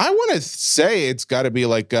 I want to say it's got to be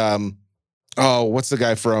like, what's the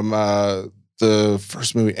guy from the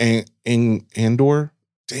first movie, Andor?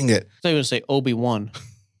 Dang it. I thought you were going to say Obi-Wan.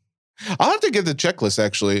 I'll have to get the checklist,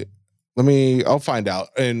 actually. I'll find out,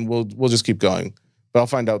 and we'll just keep going. But I'll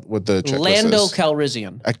find out what the checklist Lando is.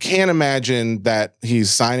 Calrissian. I can't imagine that he's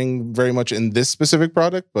signing very much in this specific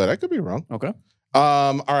product, but I could be wrong. Okay.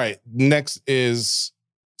 All right. Next is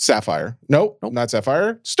Sapphire. Nope, not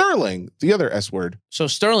Sapphire. Sterling, the other S word. So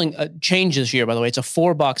Sterling changed this year, by the way. It's a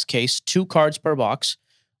 4-box case, 2 cards per box,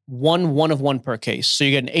 one of 1 per case. So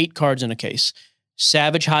you're getting 8 cards in a case.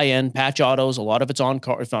 Savage high-end, patch autos, a lot of it's on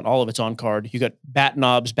card, if not all of it's on card. You got bat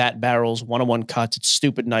knobs, bat barrels, 1-on-1 cuts. It's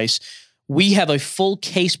stupid nice. We have a full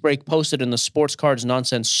case break posted in the Sports Cards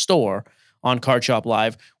Nonsense store on Card Shop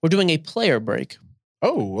Live. We're doing a player break.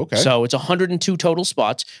 Oh, okay. So it's 102 total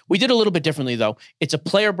spots. We did a little bit differently, though. It's a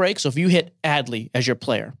player break. So if you hit Adley as your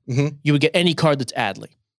player, you would get any card that's Adley.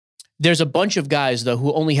 There's a bunch of guys, though,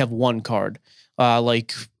 who only have one card. Man,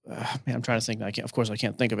 I'm trying to think. Of course, I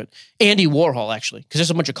can't think of it. Andy Warhol, actually, because there's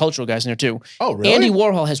a bunch of cultural guys in there, too. Oh, really? Andy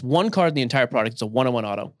Warhol has one card in the entire product. It's a 1-on-1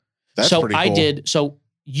 auto. That's pretty cool.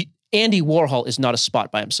 Andy Warhol is not a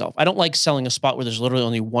spot by himself. I don't like selling a spot where there's literally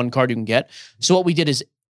only one card you can get. So what we did is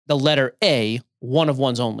the letter A,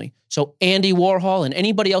 1-of-1s only. So Andy Warhol and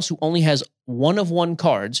anybody else who only has 1-of-1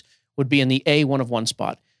 cards would be in the A 1-of-1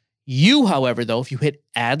 spot. You, however, though, if you hit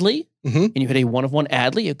Adley and you hit a 1-of-1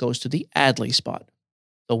 Adley, it goes to the Adley spot.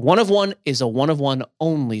 The 1-of-1 is a 1-of-1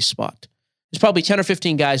 only spot. There's probably 10 or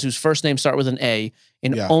 15 guys whose first names start with an A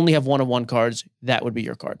and only have 1-of-1 cards. That would be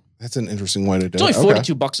your card. That's an interesting way to do it. It's only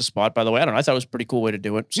 $42 a spot, by the way. I don't know. I thought it was a pretty cool way to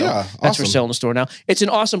do it. So that's for sale in the store now. It's an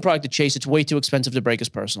awesome product to chase. It's way too expensive to break as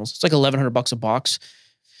personals. It's like $1,100 a box.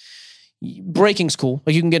 Breaking's cool.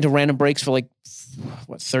 Like you can get into random breaks for like,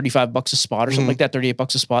 $35 a spot or something like that,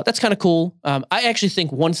 $38 a spot. That's kind of cool. I actually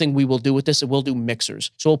think one thing we will do with this, we'll do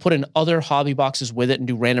mixers. So we'll put in other hobby boxes with it and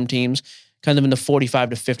do random teams, kind of in the $45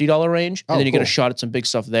 to $50 range. And then you get a shot at some big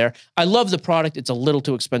stuff there. I love the product. It's a little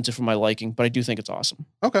too expensive for my liking, but I do think it's awesome.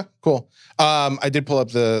 Okay, cool. I did pull up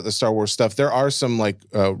the Star Wars stuff. There are some like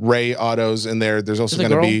Rey autos in there. There's also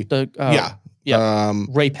going to be...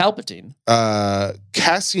 Ray Palpatine.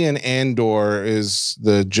 Cassian Andor is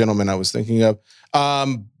the gentleman I was thinking of.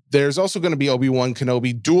 There's also going to be Obi-Wan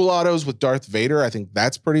Kenobi dual autos with Darth Vader. I think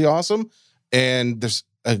that's pretty awesome. And there's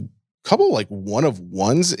a couple like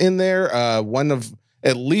 1-of-1s in there. One of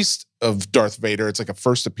at least of Darth Vader. It's like a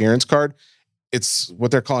first appearance card. It's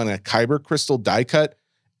what they're calling a Kyber crystal die cut.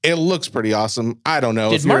 It looks pretty awesome. I don't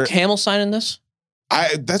know. Did Mark Hamill sign in this?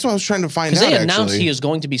 That's what I was trying to find out. Because they announced he is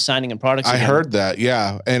going to be signing in products. I heard that,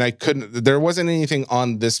 yeah. And I couldn't, there wasn't anything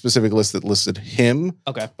on this specific list that listed him.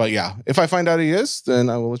 Okay. But yeah, if I find out he is, then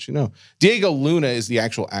I will let you know. Diego Luna is the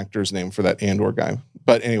actual actor's name for that Andor guy.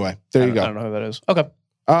 But anyway, there you go. I don't know who that is. Okay.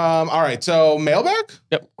 All right, so mailbag?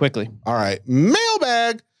 Yep, quickly. All right,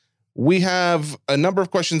 mailbag. We have a number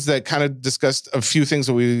of questions that kind of discussed a few things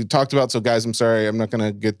that we talked about. So guys, I'm sorry, I'm not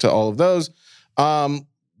going to get to all of those.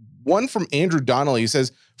 One from Andrew Donnelly. He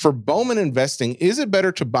says, for Bowman investing, is it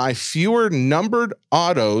better to buy fewer numbered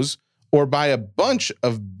autos or buy a bunch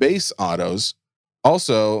of base autos?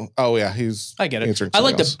 Also, I get it.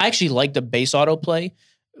 I actually like the base auto play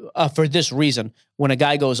for this reason. When a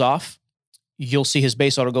guy goes off, you'll see his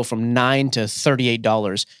base auto go from $9 to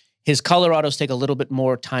 $38. His color autos take a little bit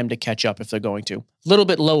more time to catch up if they're going to. A little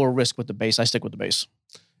bit lower risk with the base. I stick with the base.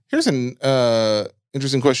 Here's an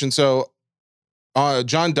interesting question. So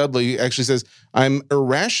John Dudley actually says, I'm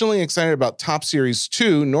irrationally excited about Top Series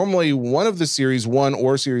 2. Normally, one of the Series 1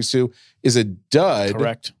 or Series 2 is a dud.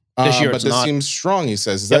 Correct. This year, but this seems strong, he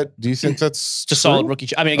says. Do you think that's a solid rookie?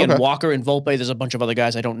 I mean, again, Walker and Volpe, there's a bunch of other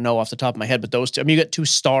guys I don't know off the top of my head, but those two, I mean, you get 2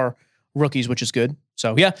 star rookies, which is good.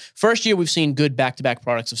 So, yeah, first year we've seen good back-to-back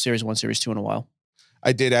products of Series 1, Series 2 in a while.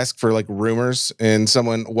 I did ask for like rumors, and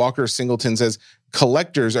Walker Singleton says,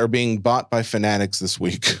 collectors are being bought by Fanatics this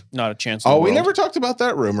week. Not a chance. Oh, we never talked about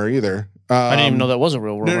that rumor either. I didn't even know that was a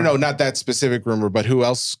real rumor. No, not that specific rumor, but who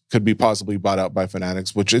else could be possibly bought out by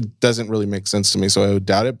Fanatics, which it doesn't really make sense to me, so I would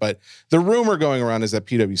doubt it. But the rumor going around is that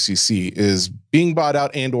PWCC is being bought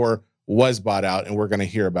out and or was bought out, and we're going to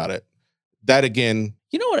hear about it. That again.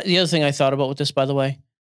 You know what? The other thing I thought about with this, by the way,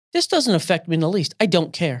 this doesn't affect me in the least. I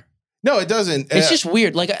don't care. No, it doesn't. It's just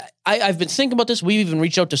weird. Like I've been thinking about this. We've even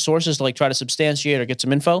reached out to sources to like try to substantiate or get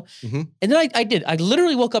some info. And then I did. I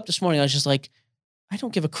literally woke up this morning. I was just like, I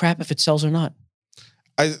don't give a crap if it sells or not.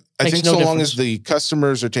 I think so long as the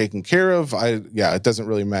customers are taken care of, it doesn't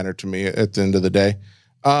really matter to me at the end of the day.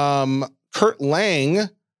 Kurt Lang,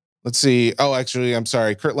 let's see. Oh, actually, I'm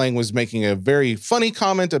sorry. Kurt Lang was making a very funny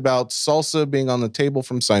comment about salsa being on the table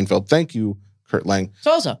from Seinfeld. Thank you, Kurt Lang.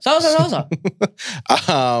 Salsa.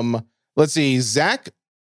 Let's see. Zach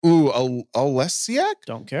Olesiak?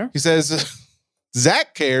 Don't care. He says,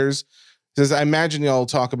 Zach cares. He says, I imagine y'all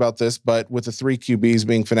talk about this, but with the 3 QBs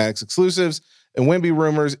being Fanatics exclusives and Wemby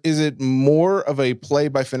rumors, is it more of a play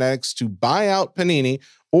by Fanatics to buy out Panini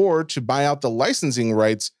or to buy out the licensing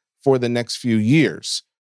rights for the next few years?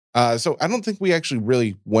 So I don't think we actually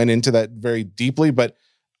really went into that very deeply, but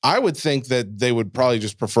I would think that they would probably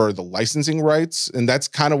just prefer the licensing rights. And that's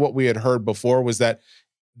kind of what we had heard before, was that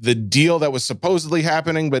the deal that was supposedly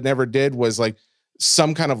happening but never did was like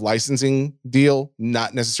some kind of licensing deal,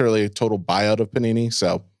 not necessarily a total buyout of Panini.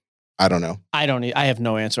 So I don't know. I have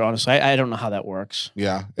no answer, honestly. I don't know how that works.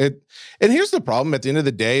 Yeah. And here's the problem at the end of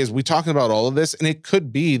the day is we talking about all of this, and it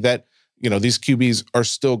could be that these QBs are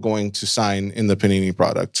still going to sign in the Panini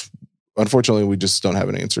product. Unfortunately, we just don't have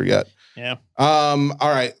an answer yet. Yeah. All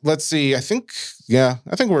right. Let's see. I think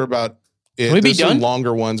we're about it. Can we be There's some done?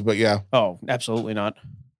 longer ones, but yeah. Oh, absolutely not.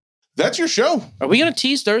 That's your show. Are we going to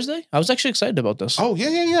tease Thursday? I was actually excited about this. Oh,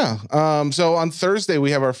 yeah. So on Thursday,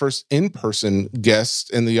 we have our first in-person guest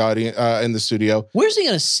in the audience, in the studio. Where's he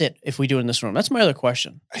going to sit if we do it in this room? That's my other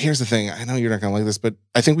question. Here's the thing. I know you're not going to like this, but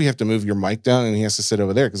I think we have to move your mic down and he has to sit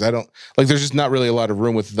over there because there's just not really a lot of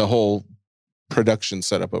room with the whole production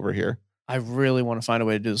setup over here. I really want to find a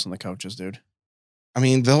way to do this on the couches, dude. I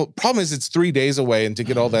mean, the problem is it's 3 days away, and to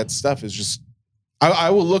get all that stuff is just. I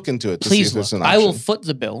will look into it to see if there's an option. I will foot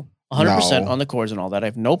the bill 100% No. on the cords and all that. I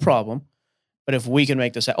have no problem. But if we can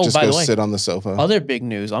make this, Just by go the way, sit on the sofa. other big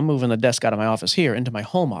news. I'm moving the desk out of my office here into my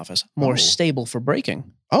home office, more Oh. stable for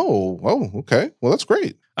breaking. Oh, okay. Well, that's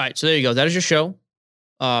great. All right, so there you go. That is your show.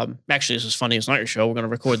 Actually, this is funny. It's not your show. We're going to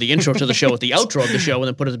record the intro to the show with the outro of the show and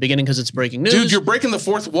then put it at the beginning because it's breaking news. Dude, you're breaking the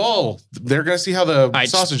fourth wall. They're going to see how the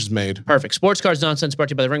sausage is made. Perfect. Sports Cards Nonsense brought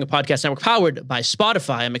to you by the Ringer Podcast Network, powered by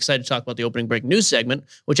Spotify. I'm excited to talk about the opening breaking news segment,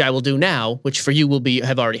 which I will do now, which for you will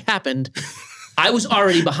have already happened. I was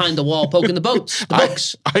already behind the wall poking the books.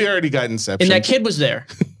 I already got Inception. And that kid was there.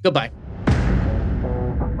 Goodbye.